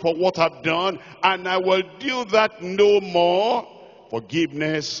sorry for what I've done, and I will do that no more,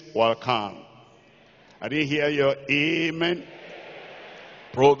 forgiveness will come. I didn't hear your amen.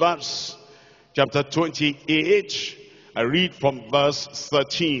 Proverbs chapter 28, I read from verse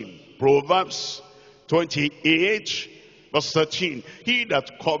 13. Proverbs 28, verse 13. He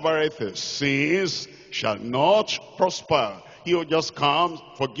that covereth his sins shall not prosper. He will just come,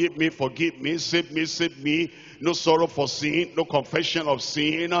 forgive me, save me. No sorrow for sin, no confession of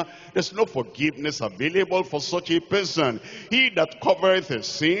sin. There's no forgiveness available for such a person. He that covereth his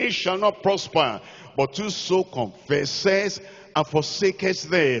sin shall not prosper, but whoso confesses and forsaketh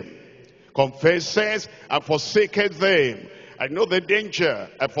them. Confesses and forsaketh them. I know the danger,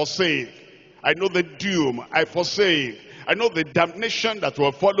 I forsake. I know the doom, I forsake. I know the damnation that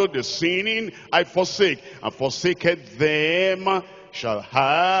will follow the sinning, I forsake. And forsaketh them shall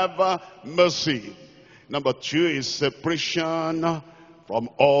have mercy. Number 2 is separation from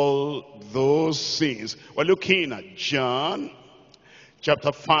all those sins. We're looking at John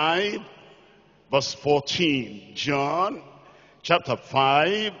chapter 5, verse 14. John chapter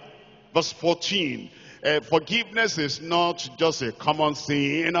 5, verse 14. Forgiveness is not just a common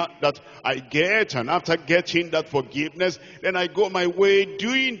thing that I get, and after getting that forgiveness, then I go my way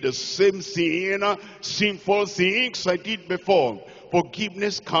doing the same thing, sinful things I did before.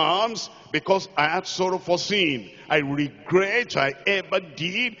 Forgiveness comes because I had sorrow for sin. I regret I ever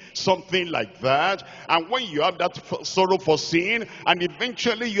did something like that. And when you have that sorrow for sin, and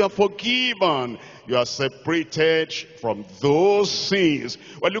eventually you are forgiven, you are separated from those sins.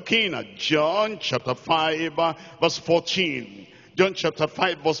 We're looking at John chapter 5, verse 14. John chapter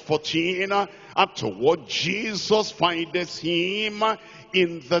 5, verse 14. Afterward, Jesus findeth him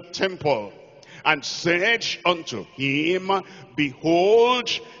in the temple, and said unto him,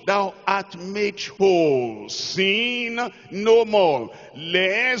 behold, thou art made whole. Sin no more,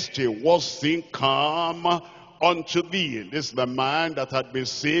 lest a worse thing come unto thee. This is the man that had been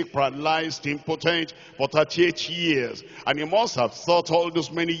sick, paralyzed, impotent for 38 years. And he must have thought all those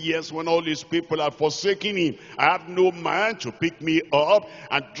many years when all these people had forsaken him, I have no man to pick me up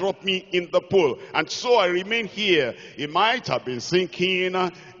and drop me in the pool. And so I remain here. He might have been thinking,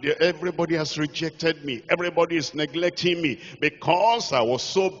 everybody has rejected me. Everybody is neglecting me because I was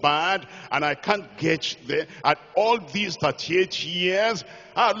so bad and I can't get there. At all these 38 years,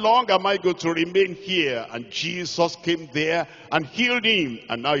 how long am I going to remain here? And Jesus came there and healed him.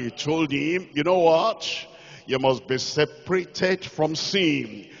 And now he told him, you know what? You must be separated from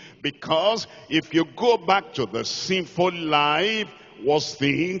sin. Because if you go back to the sinful life, worse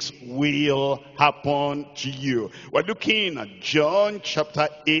things will happen to you. We're looking at John chapter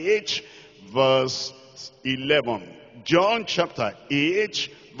 8, verse 11. John chapter 8,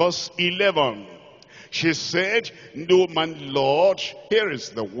 verse 11. She said, no man, Lord. Here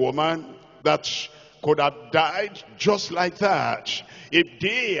is the woman that could have died just like that if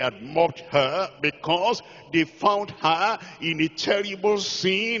they had mocked her, because they found her in a terrible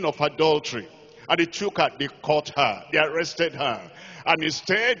sin of adultery. And they took her, they caught her, they arrested her. And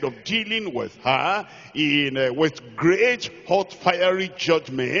instead of dealing with her with great hot fiery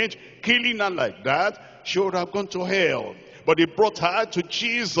judgment, killing her like that, she would have gone to hell. But they brought her to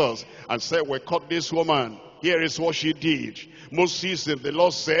Jesus and said, we caught this woman. Here is what she did. Moses and the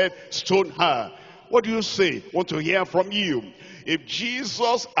Lord said, stone her. What do you say? Want to hear from you. If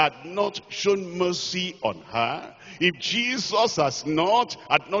Jesus had not shown mercy on her, if Jesus had not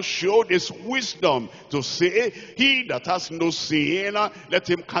showed his wisdom to say, he that has no sin, let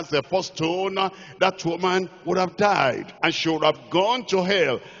him cast the first stone, that woman would have died and she would have gone to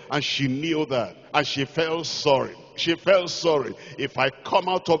hell. And she knew that, and she felt sorry. She felt sorry. If I come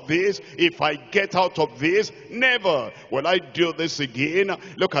out of this, if I get out of this, never will I do this again.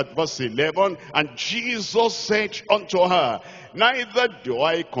 Look at verse 11. And Jesus said unto her, neither do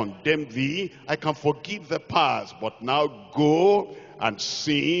I condemn thee. I can forgive the past, but now go and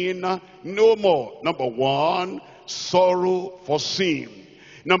sin no more. Number one, sorrow for sin.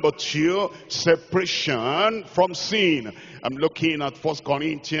 Number two, separation from sin. I'm looking at 1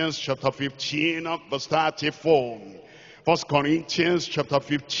 Corinthians chapter 15, verse 34. 1 Corinthians chapter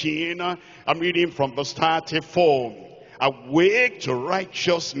 15, I'm reading from verse 34. Awake to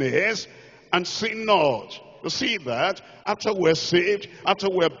righteousness and sin not. You see that? After we're saved, after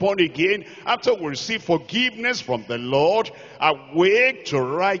we're born again, after we receive forgiveness from the Lord, awake to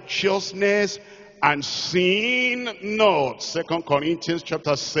righteousness and sin not. 2 Corinthians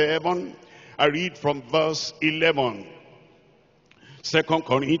chapter 7, I read from verse 11. 2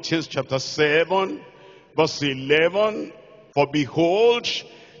 Corinthians chapter 7, verse 11. For behold,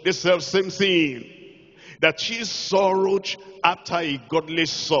 the selfsame thing, that ye sorrowed after a godly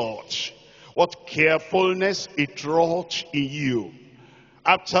sort, what carefulness it wrought in you.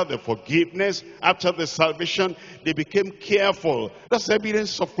 After the forgiveness, after the salvation, they became careful. That's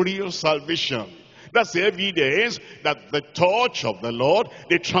evidence of real salvation. That's the evidence that the touch of the Lord,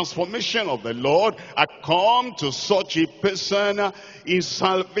 the transformation of the Lord, had come to such a person in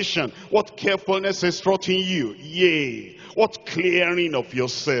salvation. What carefulness is wrought in you? Yea. What clearing of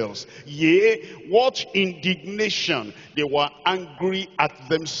yourselves? Yea. What indignation? They were angry at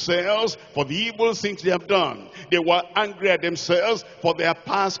themselves for the evil things they have done. They were angry at themselves for their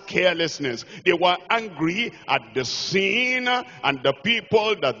past carelessness. They were angry at the sin and the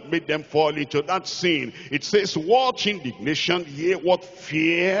people that made them fall into that sin. It says, what indignation, yea, what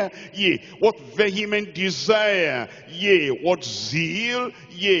fear, yea, what vehement desire, yea, what zeal,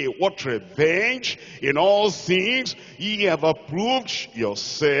 yea, what revenge. In all things ye have approved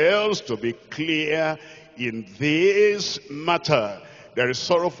yourselves to be clear in this matter. There is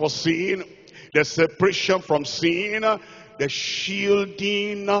sorrow for sin, the separation from sin, the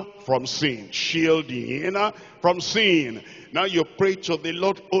shielding from sin. Shielding from sin. Now you pray to the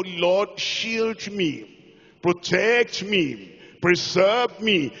Lord, oh Lord, shield me, protect me, preserve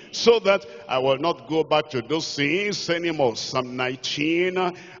me, so that I will not go back to those sins anymore. Psalm 19,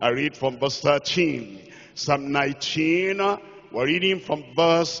 I read from verse 13. Psalm 19, we're reading from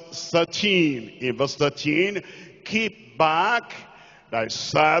verse 13. In verse 13, keep back thy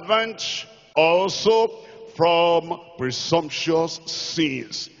servant also from presumptuous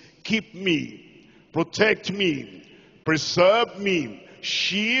sins. Keep me, protect me, preserve me,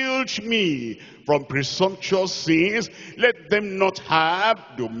 shield me from presumptuous sins. Let them not have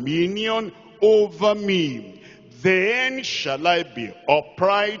dominion over me. Then shall I be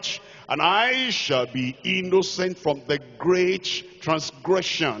upright, and I shall be innocent from the great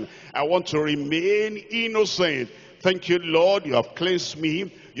transgression. I want to remain innocent. Thank you, Lord, you have cleansed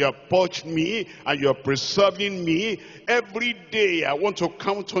me, you have purged me, and you are preserving me. Every day I want to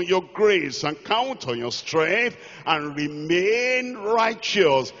count on your grace and count on your strength and remain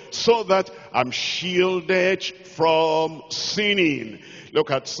righteous so that I'm shielded from sinning. Look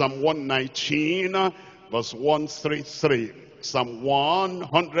at Psalm 119, verse 133. Psalm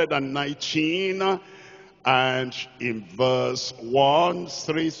 119 and in verse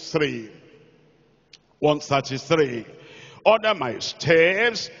 133. 133. Order my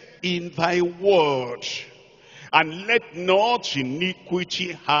steps in thy word, and let not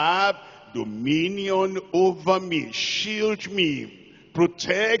iniquity have dominion over me. Shield me,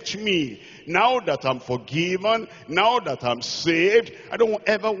 protect me. Now that I'm forgiven, now that I'm saved, I don't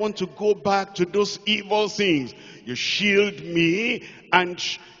ever want to go back to those evil things. You shield me, and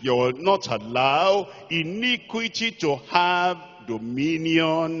you will not allow iniquity to have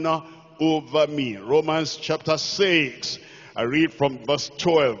dominion over me. Romans chapter 6, I read from verse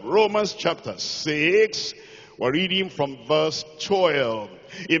 12. Romans chapter 6, we're reading from verse 12.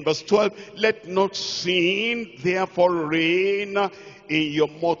 In verse 12, let not sin therefore reign in your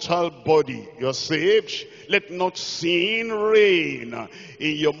mortal body. You're saved. Let not sin reign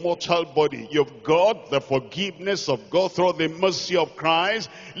in your mortal body. You've got the forgiveness of God through the mercy of Christ.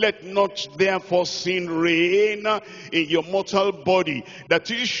 Let not therefore sin reign in your mortal body, that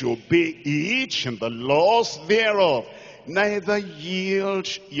you should obey each in the laws thereof. Neither yield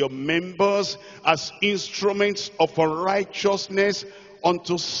your members as instruments of unrighteousness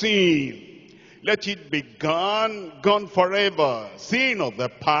unto sin. Let it be gone forever. Sin of the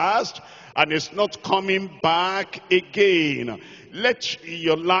past and it's not coming back again. Let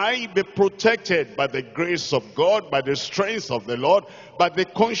your life be protected by the grace of God, by the strength of the Lord, by the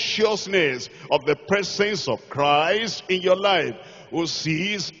consciousness of the presence of Christ in your life, who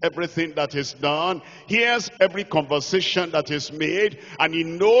sees everything that is done, hears every conversation that is made, and he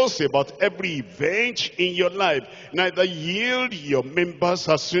knows about every event in your life. Neither yield your members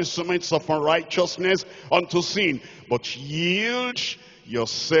as instruments of unrighteousness unto sin, but yield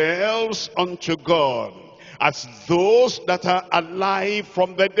yourselves unto God as those that are alive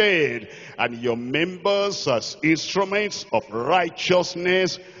from the dead, and your members as instruments of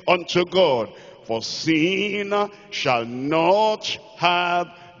righteousness unto God. For sin shall not have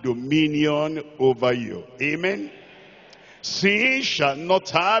dominion over you. Amen. Sin shall not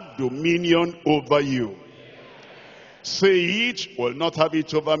have dominion over you. Say it, will not have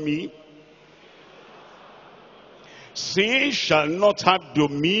it over me. Sin shall not have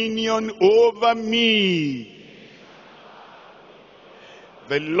dominion over me.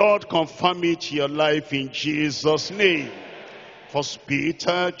 The Lord confirm it in your life in Jesus' name. 1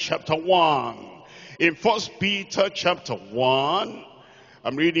 Peter chapter 1. In 1 Peter chapter 1,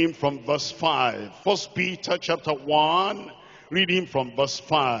 I'm reading from verse 5. 1 Peter chapter 1, reading from verse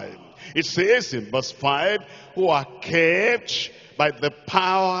 5. It says in verse 5, who are kept by the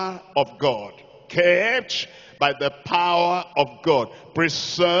power of God. Kept by the power of God.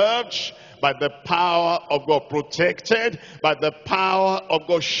 Preserved by the power of God. Protected by the power of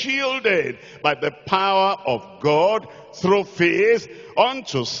God. Shielded by the power of God through faith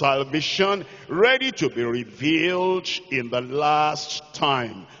unto salvation, ready to be revealed in the last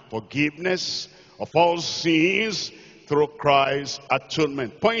time. Forgiveness of all sins through Christ's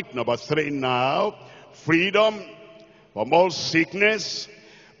atonement. Point number 3 now. Freedom from all sickness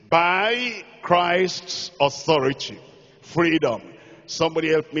by Christ's authority. Freedom. Somebody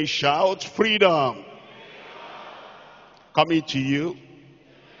help me shout, freedom. Coming to you.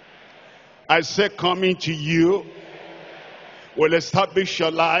 I say coming to you. Will establish your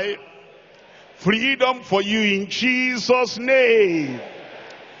life. Freedom for you in Jesus' name.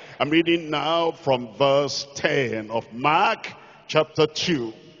 I'm reading now from verse 10 of Mark chapter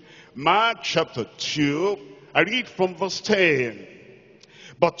 2. Mark chapter 2, I read from verse 10.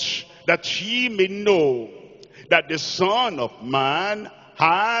 But that ye may know that the Son of Man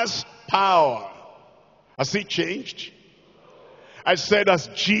has power. Has he changed? I said, has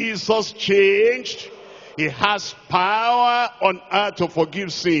Jesus changed? He has power on earth to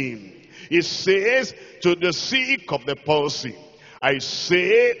forgive sin. He says to the sick of the palsy, I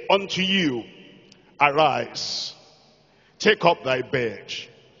say unto you, arise, take up thy bed,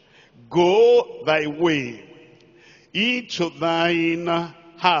 go thy way into thine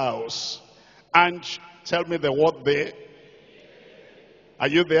house. And tell me the word there. Are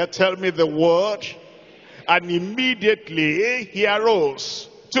you there? Tell me the word. And immediately he arose,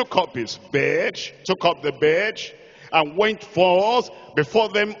 took up his bed, took up the bed, and went forth before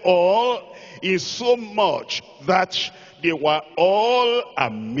them all, insomuch that they were all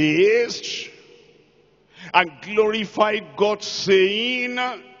amazed, and glorified God, saying,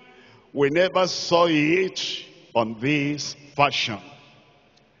 we never saw it on this fashion.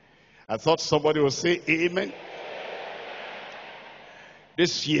 I thought somebody would say amen.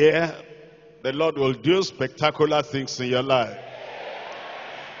 This year, the Lord will do spectacular things in your life.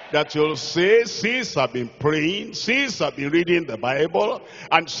 That you'll say, since I've been praying, since I've been reading the Bible,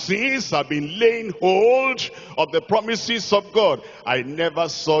 and since I've been laying hold of the promises of God, I never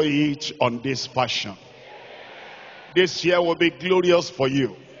saw it on this fashion. This year will be glorious for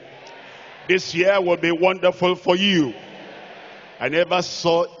you. This year will be wonderful for you. I never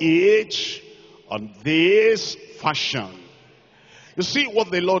saw it on this fashion. You see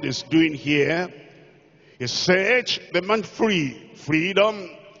what the Lord is doing here? He set the man free. Freedom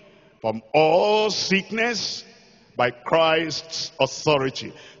from all sickness by Christ's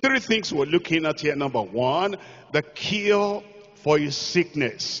authority. 3 things we're looking at here. Number 1, the cure for his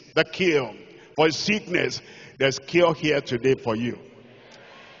sickness. The cure for his sickness. There's cure here today for you.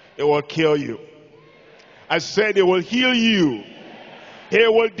 It will cure you. I said it will heal you.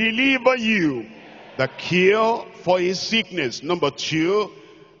 It will deliver you. The cure for his sickness. Number 2,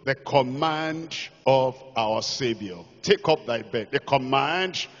 the command of our Savior. Take up thy bed. The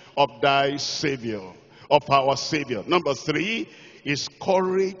command of thy Savior, of our Savior. Number 3 is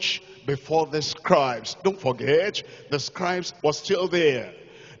courage before the scribes. Don't forget, the scribes were still there.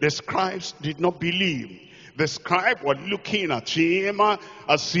 The scribes did not believe. The scribes were looking at him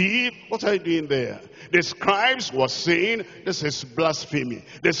as if, what are you doing there? The scribes were saying, this is blasphemy.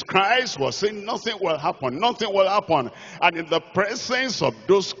 The scribes were saying, nothing will happen, nothing will happen. And in the presence of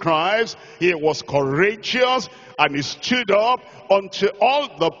those scribes, he was courageous and he stood up until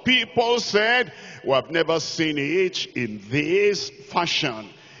all the people said, we have never seen it in this fashion.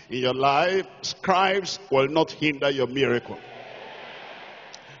 In your life, scribes will not hinder your miracle.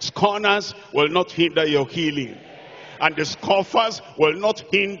 Scorners will not hinder your healing. And the scoffers will not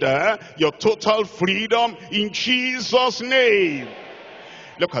hinder your total freedom in Jesus' name.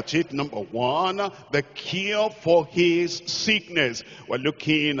 Look at it. Number one, the cure for his sickness. We're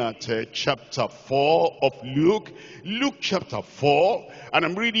looking at chapter 4 of Luke. Luke chapter 4, and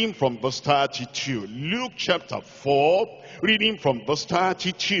I'm reading from verse 32. Luke chapter 4, reading from verse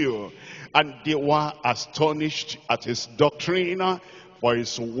 32. And they were astonished at his doctrine, for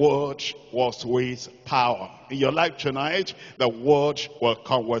his word was with power. In your life tonight, the word will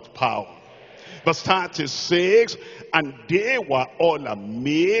come with power. Verse 36, and they were all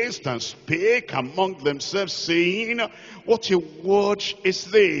amazed and spake among themselves, saying, what a word is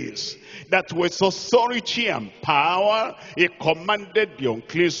this, that with authority and power he commanded the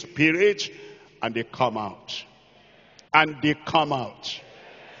unclean spirit, and they come out. And they come out.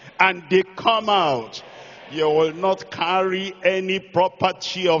 And they come out. You will not carry any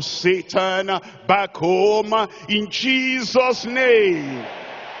property of Satan back home in Jesus' name.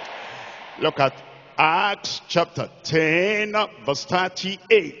 Look at Acts chapter 10, verse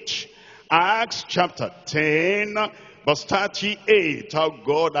 38. Acts chapter 10, verse 38. How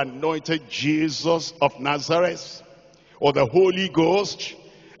God anointed Jesus of Nazareth with the Holy Ghost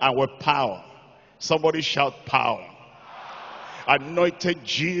and with power. Somebody shout power. Anointed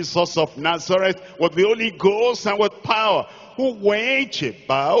Jesus of Nazareth with the Holy Ghost and with power, who went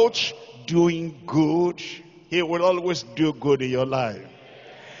about doing good. He will always do good in your life.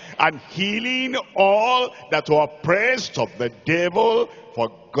 And healing all that were oppressed of the devil,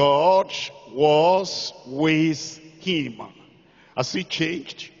 for God was with him. Has he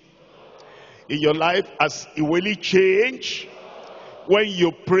changed? In your life, will he change? When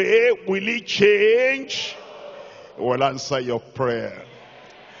you pray, will he change? He will answer your prayer.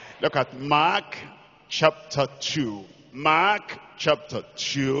 Look at Mark chapter 2. Mark chapter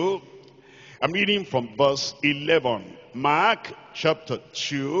 2. I'm reading from verse 11. Mark chapter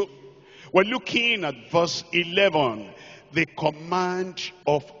 2. We're looking at verse 11. The command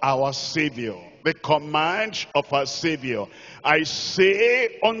of our Savior. The command of our Savior. I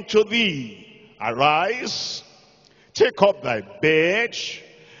say unto thee, arise, take up thy bed,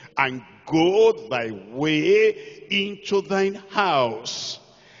 and go thy way into thine house.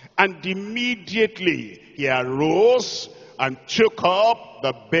 And immediately he arose and took up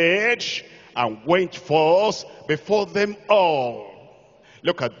the bed and went forth before them all.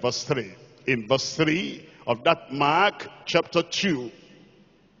 Look at verse 3. In verse 3 of that Mark chapter 2.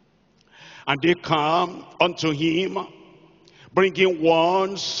 And they come unto him, bringing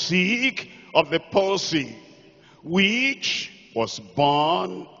one sick of the palsy, which was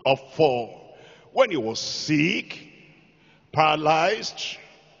born of 4. When he was sick, paralyzed,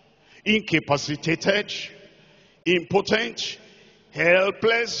 incapacitated, impotent,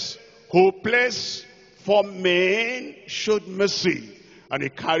 helpless, hopeless, for men showed mercy, and he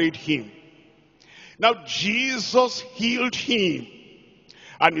carried him. Now Jesus healed him,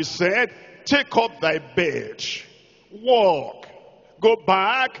 and he said, take up thy bed, walk, go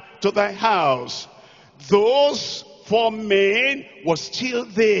back to thy house. Those 4 men were still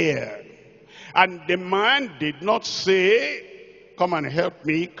there, and the man did not say, come and help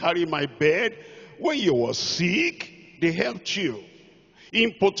me carry my bed. When you were sick, they helped you.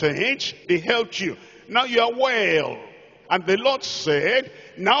 Impotent, they helped you. Now you are well. And the Lord said,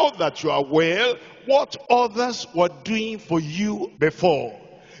 now that you are well, what others were doing for you before,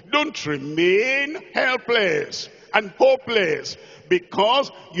 don't remain helpless and hopeless,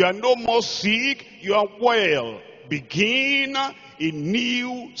 because you are no more sick, you are well. Begin a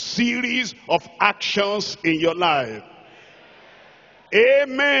new series of actions in your life.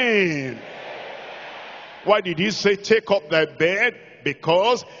 Amen. Why did he say take up thy bed?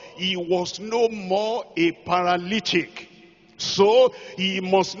 Because he was no more a paralytic. So he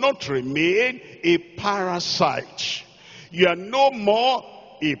must not remain a parasite. You are no more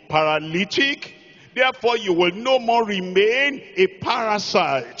a paralytic. Therefore you will no more remain a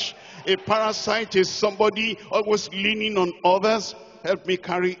parasite. A parasite is somebody always leaning on others. Help me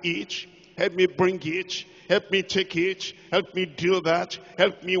carry it. Help me bring it. Help me take it. Help me do that.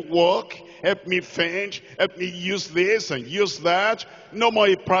 Help me walk. Help me fend. Help me use this and use that. No more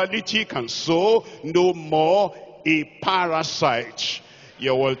a paralytic and so no more a parasite.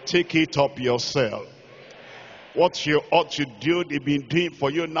 You will take it up yourself. What you ought to do, they've been doing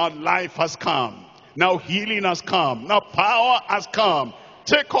for you. Now life has come. Now healing has come. Now power has come.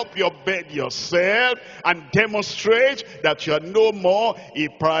 Take up your bed yourself and demonstrate that you are no more a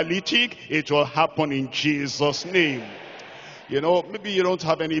paralytic. It will happen in Jesus' name. You know, maybe you don't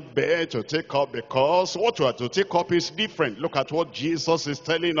have any bed to take up because what you are to take up is different. Look at what Jesus is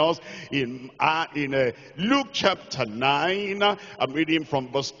telling us in Luke chapter 9. I'm reading from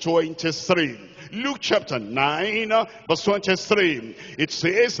verse 23. Luke chapter 9, verse 23. It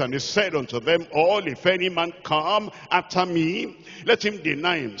says, and he said unto them all, if any man come after me, let him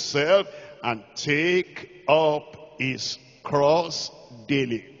deny himself and take up his cross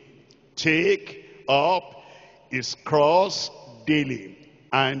daily. Take up his cross daily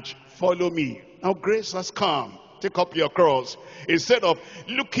and follow me. Now grace has come. Take up your cross. Instead of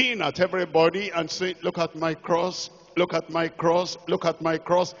looking at everybody and saying, look at my cross, look at my cross, look at my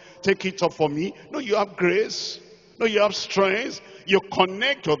cross, take it up for me. No, you have grace. No, you have strength. You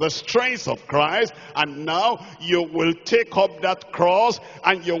connect to the strength of Christ, and now you will take up that cross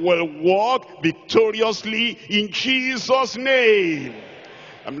and you will walk victoriously in Jesus' name.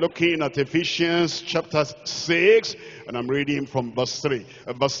 I'm looking at Ephesians chapter 6, and I'm reading from verse 13.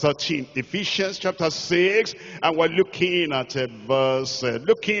 Ephesians chapter 6, and we're looking at verse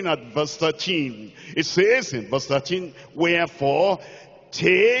 13. It says in verse 13, wherefore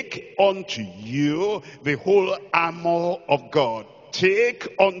take unto you the whole armor of God. Take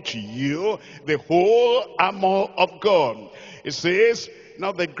unto you the whole armor of God. It says,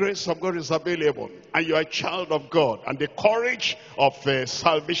 now the grace of God is available, and you are a child of God, and the courage of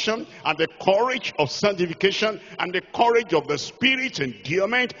salvation, and the courage of sanctification, and the courage of the Spirit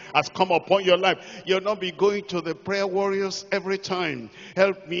endearment has come upon your life. You'll not be going to the prayer warriors every time.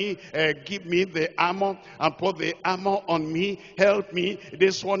 Help me, give me the armor, and put the armor on me. Help me,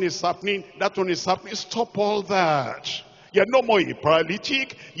 this one is happening, that one is happening. Stop all that. You're no more a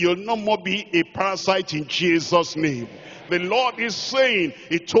paralytic. You'll no more be a parasite in Jesus' name. The Lord is saying,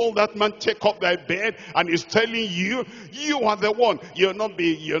 he told that man, take up thy bed, and he's telling you, you are the one. You'll not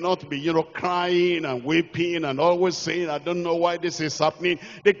be, crying and weeping and always saying, I don't know why this is happening.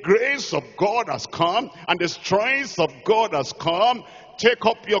 The grace of God has come, and the strength of God has come. Take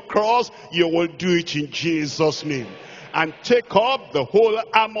up your cross. You will do it in Jesus' name. And take up the whole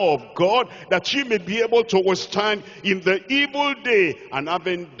armor of God, that you may be able to withstand in the evil day, and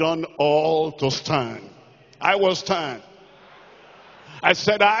having done all to stand. I will stand. I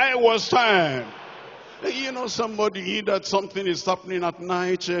said, I will stand. You know, somebody that something is happening at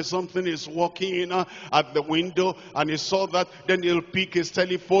night, something is walking at the window, and he saw that, then he'll pick his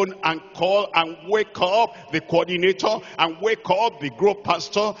telephone and call and wake up the coordinator and wake up the group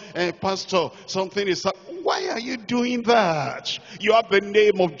pastor. Pastor, something is happening. Why are you doing that? You have the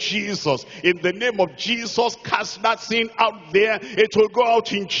name of Jesus. In the name of Jesus, cast that sin out there. It will go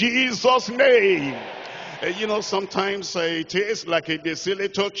out in Jesus' name. You know, sometimes it is like a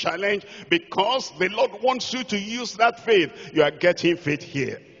little challenge, because the Lord wants you to use that faith. You are getting faith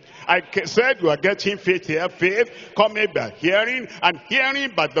here. I said you are getting faith here. Faith coming by hearing, and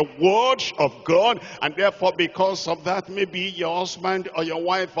hearing by the word of God. And therefore, because of that, maybe your husband or your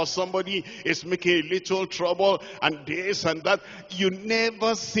wife or somebody is making a little trouble and this and that. You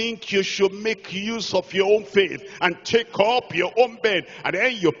never think you should make use of your own faith and take up your own bed, and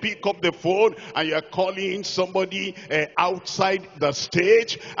then you pick up the phone and you're calling somebody outside the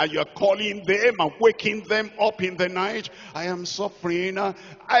stage, and you're calling them and waking them up in the night. I am suffering.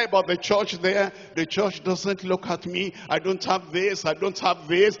 About the church there, the church doesn't look at me. I don't have this, I don't have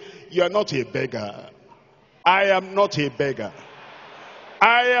this. You are not a beggar. I am not a beggar.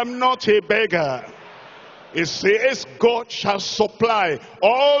 I am not a beggar. It says, God shall supply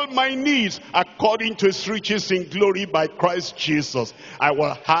all my needs according to his riches in glory by Christ Jesus. I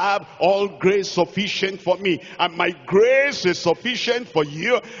will have all grace sufficient for me, and my grace is sufficient for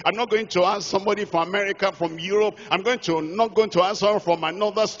you. I'm not going to ask somebody from America, from Europe. I'm not going to ask someone from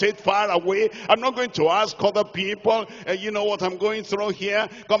another state far away. I'm not going to ask other people, you know what I'm going through here?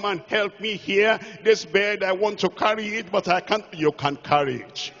 Come and help me here. This bed, I want to carry it, but I can't. You can carry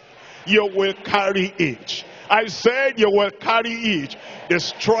it. You will carry it. I said you will carry it. The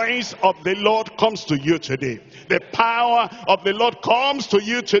strength of the Lord comes to you today. The power of the Lord comes to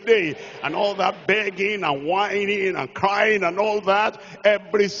you today. And all that begging and whining and crying and all that,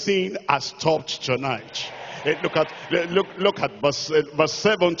 everything has stopped tonight. Look at verse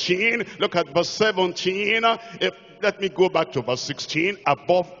 17. Look at verse 17. Let me go back to verse 16.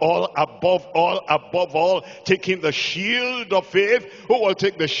 Above all, taking the shield of faith. Who will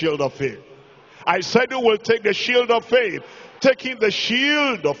take the shield of faith? I said, who will take the shield of faith? Taking the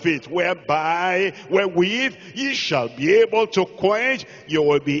shield of faith, wherewith ye shall be able to quench. You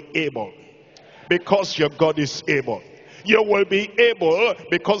will be able, because your God is able. You will be able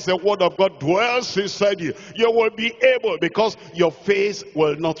because the word of God dwells inside you. You will be able because your faith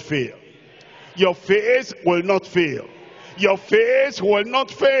will not fail. Your faith will not fail. Your faith will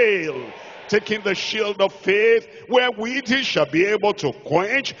not fail. Taking the shield of faith, wherewith he shall be able to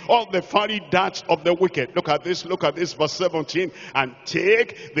quench all the fiery darts of the wicked. Look at this, verse 17. And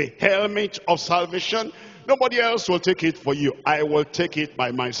take the helmet of salvation. Nobody else will take it for you. I will take it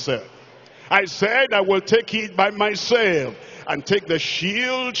by myself. I said I will take it by myself. And take the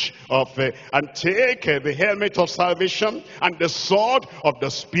shield of, and take the helmet of salvation, and the sword of the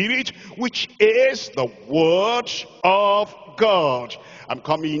Spirit, which is the word of God. I'm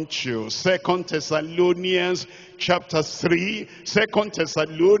coming to 2 Thessalonians chapter 3. 2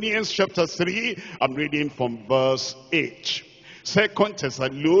 Thessalonians chapter 3. I'm reading from verse 8. 2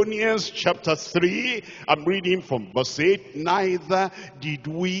 Thessalonians chapter 3, I'm reading from verse 8. Neither did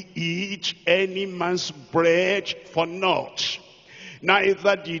we eat any man's bread for naught.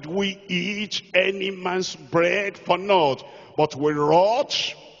 Neither did we eat any man's bread for naught, but we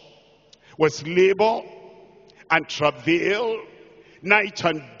wrought with labor and travail night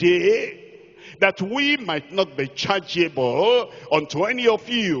and day, that we might not be chargeable unto any of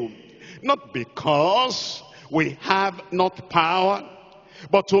you, not because we have not power,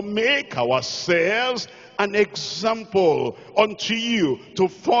 but to make ourselves an example unto you, to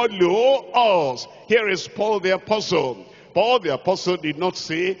follow us. Here is Paul the apostle. Paul the apostle did not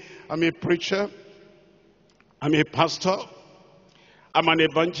say, I'm a preacher, I'm a pastor, I'm an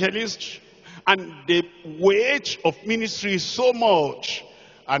evangelist, and the weight of ministry is so much,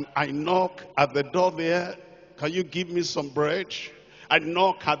 and I knock at the door there, can you give me some bread? I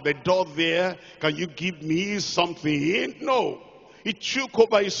knock at the door there, can you give me something? No. He took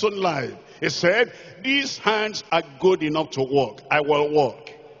over his own life. He said, these hands are good enough to work. I will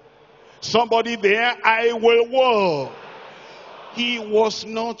work. Somebody there, I will work. He was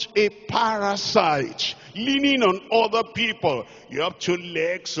not a parasite, leaning on other people. You have two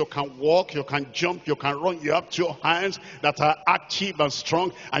legs, you can walk, you can jump, you can run. You have two hands that are active and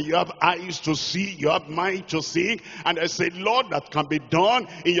strong, and you have eyes to see, you have mind to think. And I say, Lord, that can be done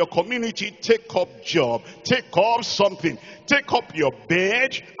in your community. Take up job, take up something, take up your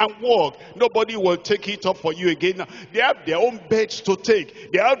bed and walk. Nobody will take it up for you again. They have their own beds to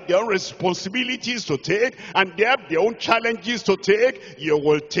take, they have their own responsibilities to take, and they have their own challenges to take. You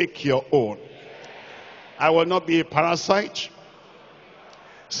will take your own. I will not be a parasite.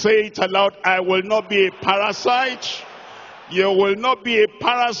 Say it aloud. I will not be a parasite. You will not be a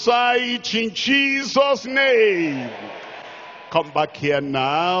parasite in Jesus' name. Come back here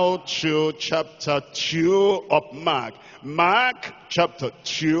now to chapter 2 of Mark. Mark chapter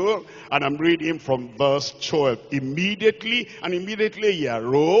 2, and I'm reading from verse 12. Immediately he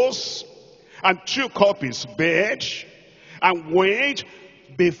arose and took up his bed and went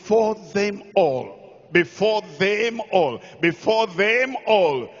before them all. Before them all. Before them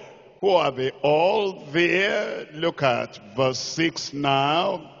all. Who are they all there? Look at verse 6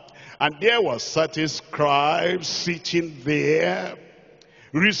 now. And there were certain scribes sitting there,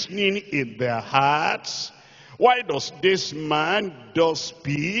 reasoning in their hearts, why does this man thus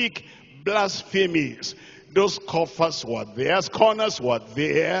speak blasphemies? Those scoffers were there, scorners were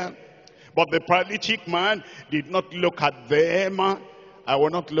there, but the paralytic man did not look at them. I will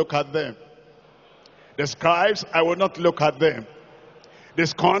not look at them. The scribes, I will not look at them. The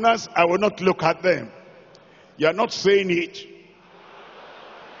scorners, I will not look at them. You are not saying it.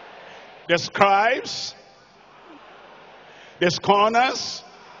 The scribes, the scorners,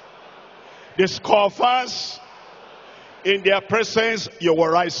 the scoffers, in their presence you will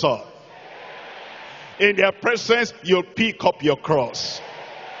rise up. In their presence you'll pick up your cross.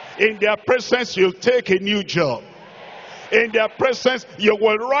 In their presence you'll take a new job. In their presence you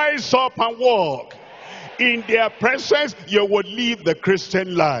will rise up and walk. In their presence you will live the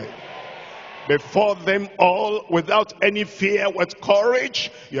Christian life. Before them all, without any fear, with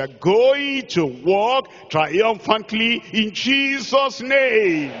courage, you are going to walk triumphantly in Jesus'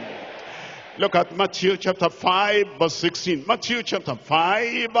 name. Look at Matthew chapter 5 verse 16. Matthew chapter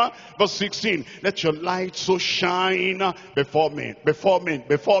 5 verse 16. Let your light so shine before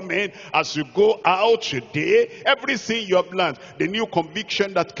men, as you go out today. Everything you have learned, the new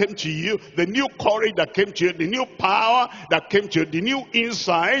conviction that came to you, the new courage that came to you, the new power that came to you, the new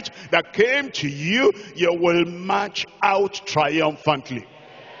insight that came to you, you will march out triumphantly.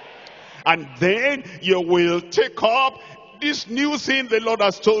 And then you will take up this new thing the Lord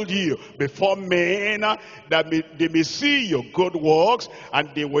has told you before men, that they may see your good works, and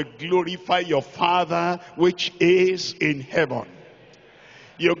they will glorify your Father which is in heaven.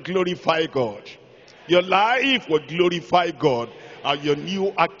 You glorify God. Your life will glorify God. And your new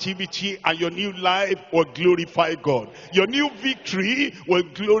activity and your new life will glorify God. Your new victory will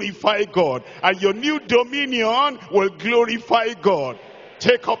glorify God. And your new dominion will glorify God.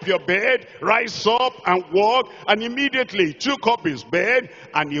 Take up your bed, rise up and walk. And immediately he took up his bed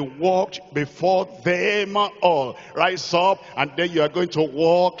and he walked before them all. Rise up, and then you are going to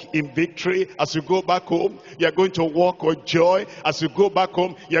walk in victory as you go back home. You are going to walk with joy as you go back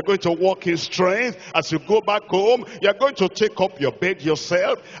home. You are going to walk in strength as you go back home. You are going to take up your bed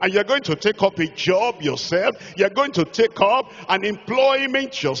yourself, and you are going to take up a job yourself. You are going to take up an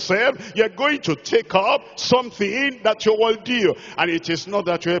employment yourself. You are going to take up something that you will do, and it is not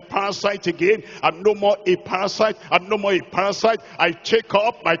that you're a parasite again. I'm no more a parasite. I'm no more a parasite. I take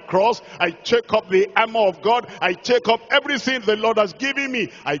up my cross. I take up the armor of God. I take up everything the Lord has given me.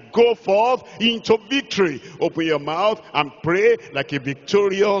 I go forth into victory. Open your mouth and pray like a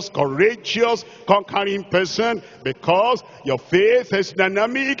victorious, courageous, conquering person, because your faith is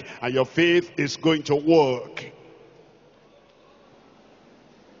dynamic and your faith is going to work.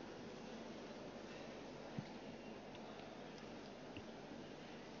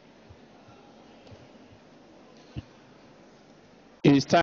 It is time.